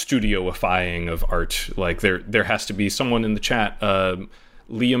studioifying of art. Like there has to be someone in the chat,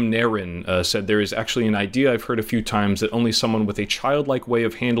 Liam Narin said, there is actually an idea I've heard a few times that only someone with a childlike way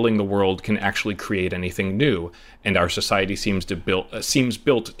of handling the world can actually create anything new, and our society seems built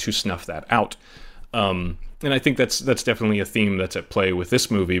to snuff that out. And I think that's definitely a theme that's at play with this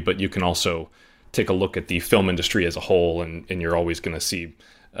movie, but you can also take a look at the film industry as a whole, and you're always going to see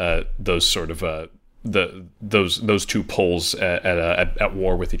those sort of those two poles at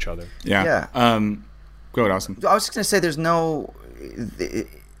war with each other. Yeah. Go ahead, Austin. I was just going to say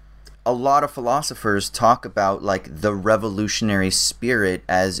a lot of philosophers talk about like the revolutionary spirit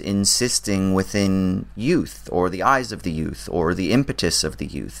as insisting within youth or the eyes of the youth or the impetus of the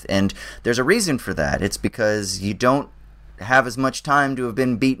youth. And there's a reason for that. It's because you don't have as much time to have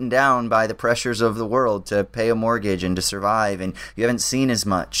been beaten down by the pressures of the world to pay a mortgage and to survive, and you haven't seen as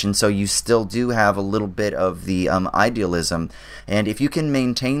much, and so you still do have a little bit of the idealism. And if you can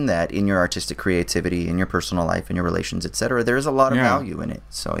maintain that in your artistic creativity, in your personal life, in your relations, etc., there is a lot of value in it.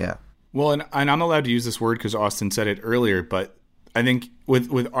 So yeah. Well, and I'm allowed to use this word because Austin said it earlier, but I think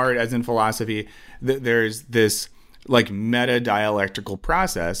with art, as in philosophy, there's this like meta dialectical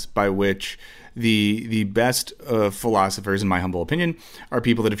process by which the best philosophers, in my humble opinion, are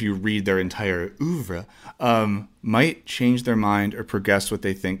people that if you read their entire oeuvre, might change their mind or progress what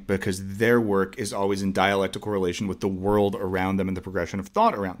they think because their work is always in dialectical relation with the world around them and the progression of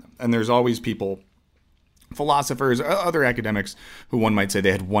thought around them. And there's always people, philosophers, other academics, who one might say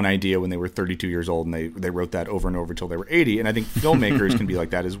they had one idea when they were 32 years old and they wrote that over and over until they were 80. And I think filmmakers can be like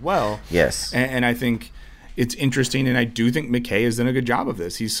that as well. Yes. And I think it's interesting, and I do think McKay has done a good job of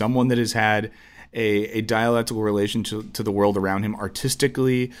this. He's someone that has had a dialectical relation to the world around him,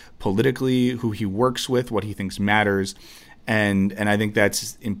 artistically, politically, who he works with, what he thinks matters, and I think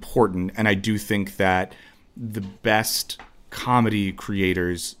that's important. And I do think that the best comedy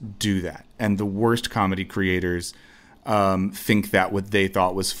creators do that, and the worst comedy creators think that what they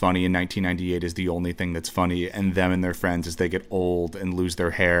thought was funny in 1998 is the only thing that's funny, and them and their friends, as they get old and lose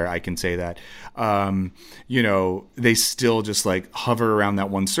their hair, I can say that, they still just like hover around that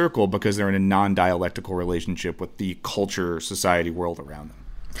one circle because they're in a non-dialectical relationship with the culture, society, world around them.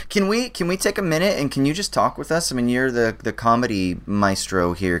 Can we take a minute and can you just talk with us? I mean, you're the comedy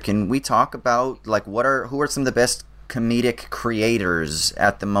maestro here. Can we talk about like who are some of the best comedic creators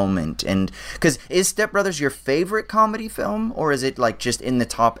at the moment? And because is Step Brothers your favorite comedy film, or is it like just in the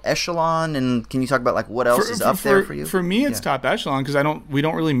top echelon? And can you talk about like what else is up there for you? For me, it's top echelon because we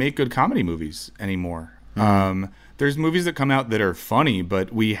don't really make good comedy movies anymore. Mm-hmm. There's movies that come out that are funny,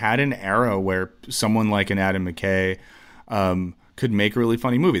 but we had an era where someone like an Adam McKay could make a really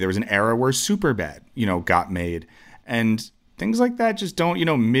funny movie. There was an era where Superbad, got made, and things like that just don't,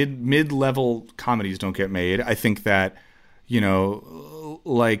 mid-level comedies don't get made. I think that, we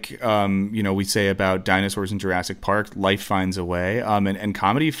say about dinosaurs in Jurassic Park, life finds a way, and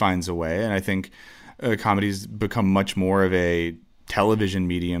comedy finds a way. And I think comedy's become much more of a television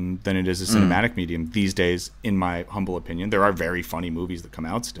medium than it is a cinematic medium these days, in my humble opinion. There are very funny movies that come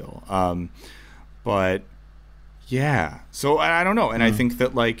out still. But yeah, so I don't know. And I think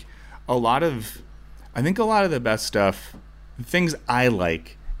that like a lot of the best stuff, things I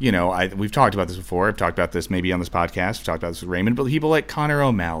like, we've talked about this before. I've talked about this maybe on this podcast. I've talked about this with Raymond, but people like Connor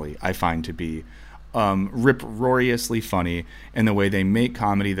O'Malley, I find to be rip-roariously funny in the way they make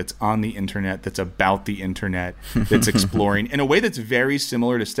comedy that's on the internet, that's about the internet, that's exploring in a way that's very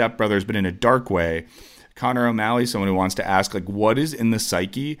similar to Step Brothers, but in a dark way. Connor O'Malley, someone who wants to ask, like, what is in the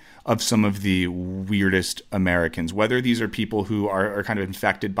psyche of some of the weirdest Americans? Whether these are people who are kind of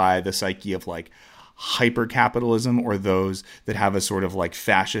infected by the psyche of, like, hyper-capitalism, or those that have a sort of, like,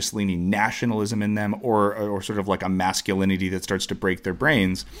 fascist-leaning nationalism in them, or sort of, like, a masculinity that starts to break their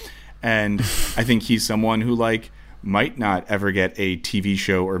brains. And I think he's someone who, like, might not ever get a TV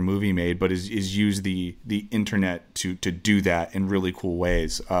show or movie made, but is used the internet to do that in really cool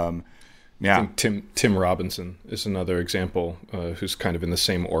ways. Yeah. I think Tim Robinson is another example who's kind of in the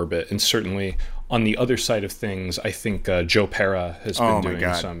same orbit. And certainly on the other side of things, I think Joe Pera has been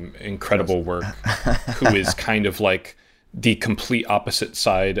doing some incredible work, who is kind of like the complete opposite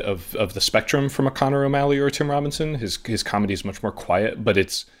side of the spectrum from a Conor O'Malley or Tim Robinson. His comedy is much more quiet, but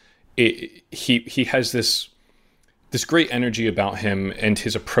he has this great energy about him, and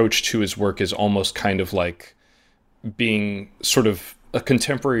his approach to his work is almost kind of like being sort of a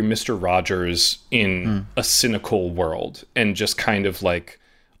contemporary Mr. Rogers in a cynical world, and just kind of like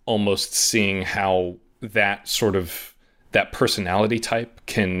almost seeing how that personality type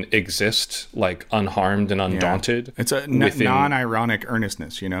can exist like unharmed and undaunted. Yeah. It's a non-ironic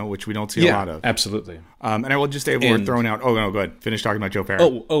earnestness, which we don't see a lot of. Absolutely. And I will just say, we're throwing out. Oh no, go ahead. Finish talking about Joe Pera.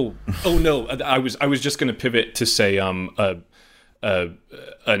 Oh no. I was just going to pivot to say an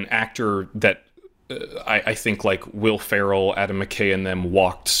actor that I think like Will Ferrell, Adam McKay, and them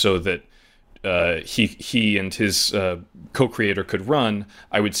walked so that he and his co-creator could run.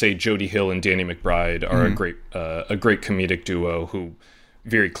 I would say Jody Hill and Danny McBride are a great comedic duo who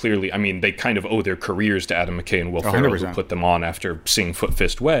very clearly, I mean, they kind of owe their careers to Adam McKay and Will Ferrell, who put them on after seeing Foot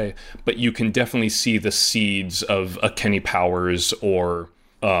Fist Way. But you can definitely see the seeds of a Kenny Powers or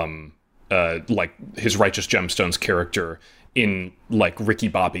like his Righteous Gemstones character in like Ricky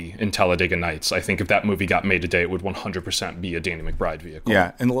Bobby in Talladega Nights. I think if that movie got made today, it would 100% be a Danny McBride vehicle.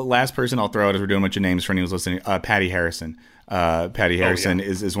 Yeah, and the last person I'll throw out as we're doing a bunch of names for anyone who's listening, Patty Harrison. Patty Harrison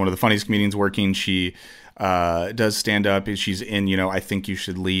is one of the funniest comedians working. She does stand up. She's in, I Think You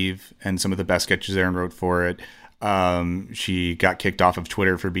Should Leave, and some of the best sketches there, and wrote for it. She got kicked off of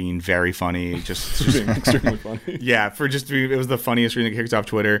Twitter for being very funny. Just being extremely funny. Yeah, it was the funniest reason that kicked off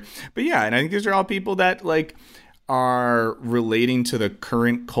Twitter. But yeah, and I think these are all people that like are relating to the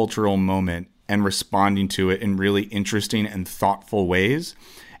current cultural moment and responding to it in really interesting and thoughtful ways.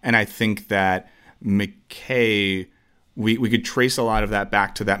 And I think that McKay, we could trace a lot of that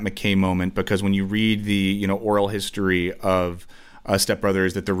back to that McKay moment, because when you read the oral history of Step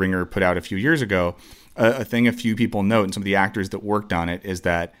Brothers that The Ringer put out a few years ago, a thing a few people note, and some of the actors that worked on it, is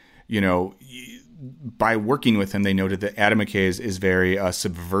that by working with him, they noted that Adam McKay is very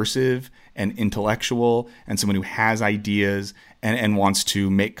subversive and intellectual, and someone who has ideas and wants to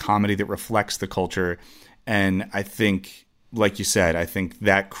make comedy that reflects the culture. And I think, like you said, I think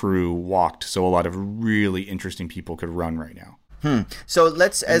that crew walked so a lot of really interesting people could run right now. So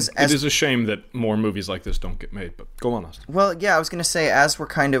let's it is a shame that more movies like this don't get made, but go on, Austin. Well, yeah, I was going to say, as we're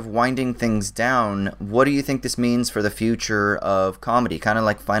kind of winding things down, what do you think this means for the future of comedy? Kind of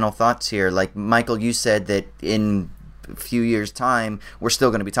like final thoughts here. Like, Michael, you said that in a few years' time, we're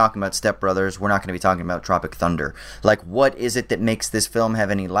still going to be talking about Step Brothers. We're not going to be talking about Tropic Thunder. Like, what is it that makes this film have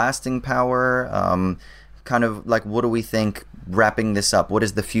any lasting power? Kind of like, what do we think, wrapping this up? What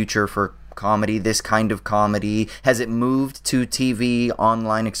is the future for comedy, this kind of comedy? Has it moved to TV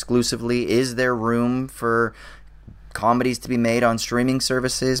online exclusively? Is there room for comedies to be made on streaming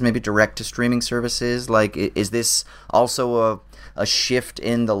services, maybe direct to streaming services? Like, is this also a shift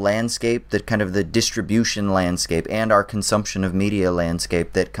in the landscape, that kind of the distribution landscape and our consumption of media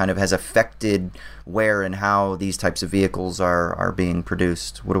landscape, that kind of has affected where and how these types of vehicles are being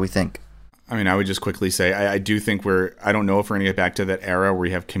produced? What do we think? I mean, I would just quickly say, I do think I don't know if we're going to get back to that era where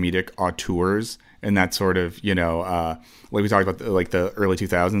you have comedic auteurs and that sort of, like we talked about, like the early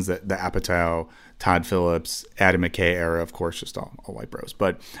 2000s, the Apatow, Todd Phillips, Adam McKay era, of course, just all white bros.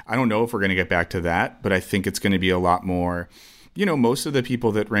 But I don't know if we're going to get back to that, but I think it's going to be a lot more, most of the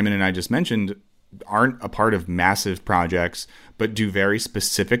people that Raymond and I just mentioned aren't a part of massive projects, but do very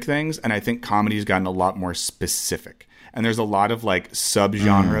specific things. And I think comedy's gotten a lot more specific. And there's a lot of like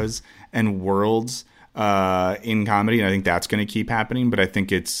subgenres and worlds in comedy, and I think that's going to keep happening. But I think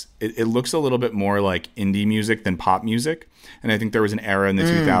it looks a little bit more like indie music than pop music, and I think there was an era in the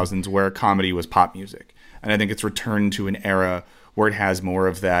 2000s where comedy was pop music, and I think it's returned to an era where it has more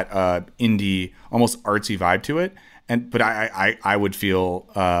of that indie, almost artsy vibe to it. But I would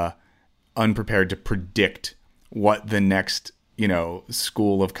feel unprepared to predict what the next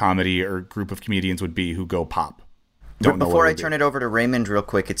school of comedy or group of comedians would be who go pop. Before I turn it over to Raymond real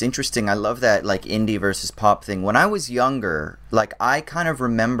quick, it's interesting. I love that like indie versus pop thing. When I was younger, like I kind of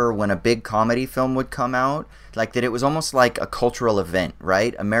remember when a big comedy film would come out, like that it was almost like a cultural event,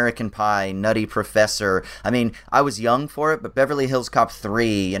 right? American Pie, Nutty Professor. I mean, I was young for it, but Beverly Hills Cop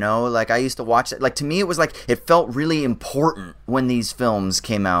 3, like I used to watch it. Like to me, it was like it felt really important when these films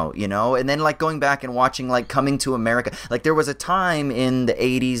came out, and then like going back and watching like Coming to America. Like there was a time in the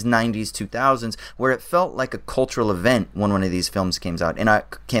 80s, 90s, 2000s where it felt like a cultural event when one of these films came out.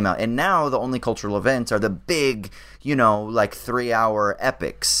 And now the only cultural events are the big, like 3-hour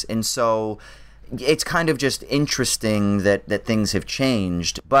epics. And so it's kind of just interesting that things have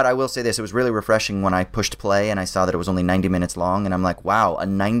changed. But I will say this, it was really refreshing when I pushed play and I saw that it was only 90 minutes long, and I'm like, wow, a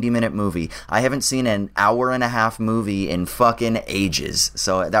 90-minute movie. I haven't seen an hour-and-a-half movie in fucking ages.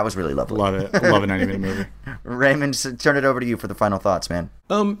 So that was really lovely. Love it. I love a 90-minute movie. Raymond, turn it over to you for the final thoughts, man.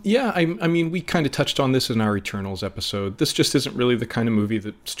 Yeah, I mean, we kind of touched on this in our Eternals episode. This just isn't really the kind of movie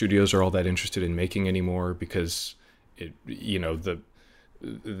that studios are all that interested in making anymore, because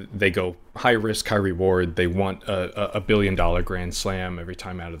they go high risk, high reward. They want a $1 billion grand slam every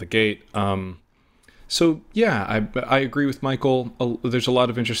time out of the gate. So yeah, I agree with Michael. There's a lot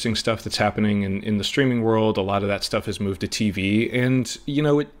of interesting stuff that's happening in the streaming world. A lot of that stuff has moved to TV, and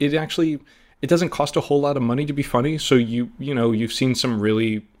it doesn't cost a whole lot of money to be funny. So you've seen some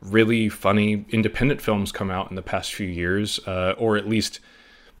really, really funny independent films come out in the past few years, or at least,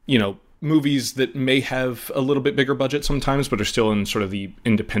 movies that may have a little bit bigger budget sometimes, but are still in sort of the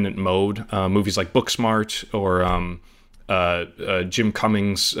independent mode. Movies like Booksmart, or Jim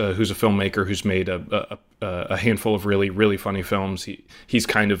Cummings, who's a filmmaker who's made a handful of really, really funny films. He's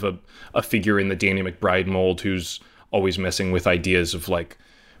kind of a figure in the Danny McBride mold, who's always messing with ideas of like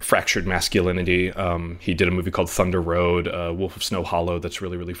fractured masculinity. He did a movie called Thunder Road, Wolf of Snow Hollow, that's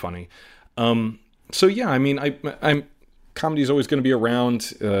really, really funny. So yeah, I mean, I'm comedy is always going to be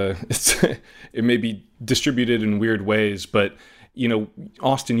around. It may be distributed in weird ways, but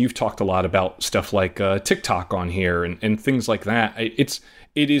Austin, you've talked a lot about stuff like TikTok on here and things like that. It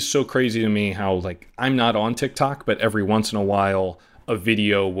is so crazy to me how, like, I'm not on TikTok, but every once in a while a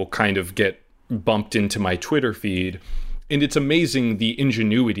video will kind of get bumped into my Twitter feed, and it's amazing the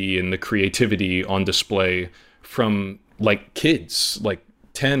ingenuity and the creativity on display from like kids, like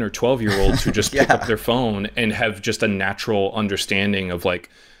 10 or 12-year-olds who just pick up their phone and have just a natural understanding of like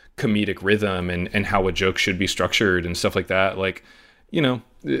comedic rhythm and how a joke should be structured and stuff like that. Like,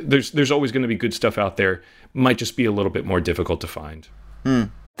 there's always going to be good stuff out there. Might just be a little bit more difficult to find.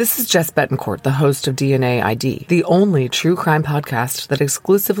 This is Jess Betancourt, the host of DNA ID, the only true crime podcast that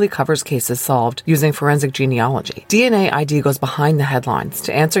exclusively covers cases solved using forensic genealogy. DNA ID goes behind the headlines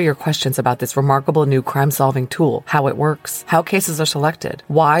to answer your questions about this remarkable new crime-solving tool, how it works, how cases are selected,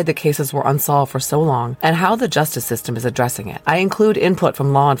 why the cases were unsolved for so long, and how the justice system is addressing it. I include input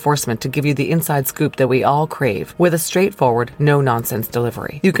from law enforcement to give you the inside scoop that we all crave, with a straightforward, no-nonsense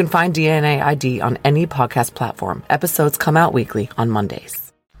delivery. You can find DNA ID on any podcast platform. Episodes come out weekly on Mondays.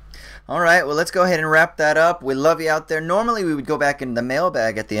 All right, well, let's go ahead and wrap that up. We love you out there. Normally, we would go back in the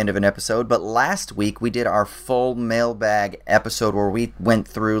mailbag at the end of an episode, but last week we did our full mailbag episode where we went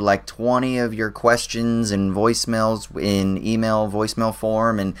through like 20 of your questions and voicemails in voicemail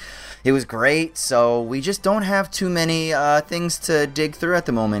form, and it was great. So we just don't have too many things to dig through at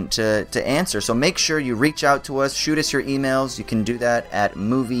the moment to answer. So make sure you reach out to us, shoot us your emails. You can do that at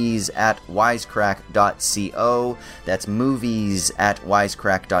movies@wisecrack.co. That's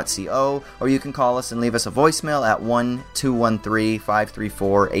movies@wisecrack.co. Or you can call us and leave us a voicemail at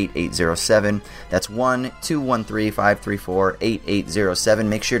 1-213-534-8807. That's 1-213-534-8807.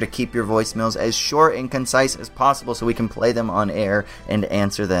 Make sure to keep your voicemails as short and concise as possible so we can play them on air and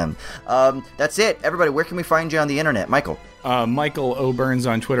answer them. That's it. Everybody, where can we find you on the internet? Michael? Michael O'Burns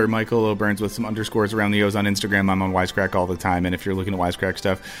on Twitter, Michael O'Burns with some underscores around the O's on Instagram. I'm on Wisecrack all the time, and if you're looking at Wisecrack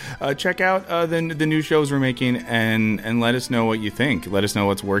stuff, check out the new shows we're making and let us know what you think. Let us know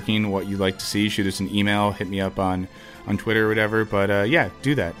what's working, what you'd like to see. Shoot us an email, hit me up on Twitter or whatever. But yeah,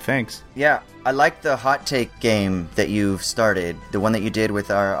 do that. Thanks. Yeah, I like the hot take game that you've started. The one that you did with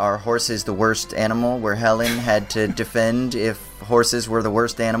our horse is the worst animal, where Helen had to defend if horses were the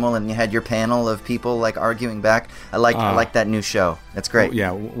worst animal, and you had your panel of people like arguing back. I like that new show. That's great. Well,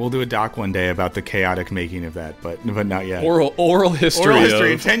 yeah, we'll do a doc one day about the chaotic making of that, but not yet. Oral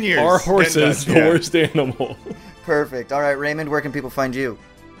history in 10 years. Our horse is the worst animal. Perfect. All right, Raymond, where can people find you?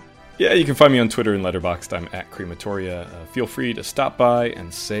 Yeah, you can find me on Twitter and Letterboxd. I'm at Crematoria. Feel free to stop by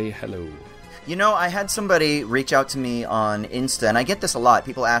and say hello. You know, I had somebody reach out to me on Insta, and I get this a lot,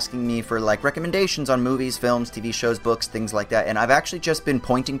 people asking me for, like, recommendations on movies, films, TV shows, books, things like that, and I've actually just been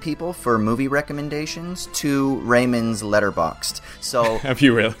pointing people for movie recommendations to Raymond's Letterboxd. So have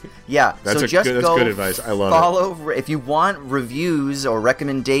you really? Yeah. That's good advice. I love it. If you want reviews or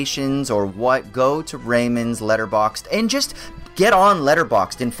recommendations or what, go to Raymond's Letterboxd and just get on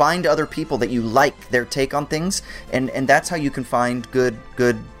Letterboxd and find other people that you like their take on things, and that's how you can find good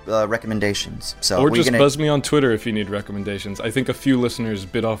recommendations. So or just buzz me on Twitter if you need recommendations. I think a few listeners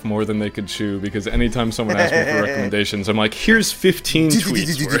bit off more than they could chew, because anytime someone asks me for recommendations, I'm like, here's 15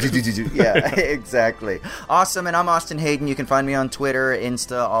 tweets. Yeah, exactly. Awesome. And I'm Austin Hayden. You can find me on Twitter,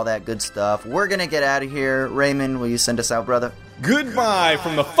 Insta, all that good stuff. We're gonna get out of here. Raymond, will you send us out, brother? Goodbye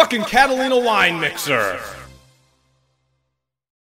from the fucking Catalina wine mixer.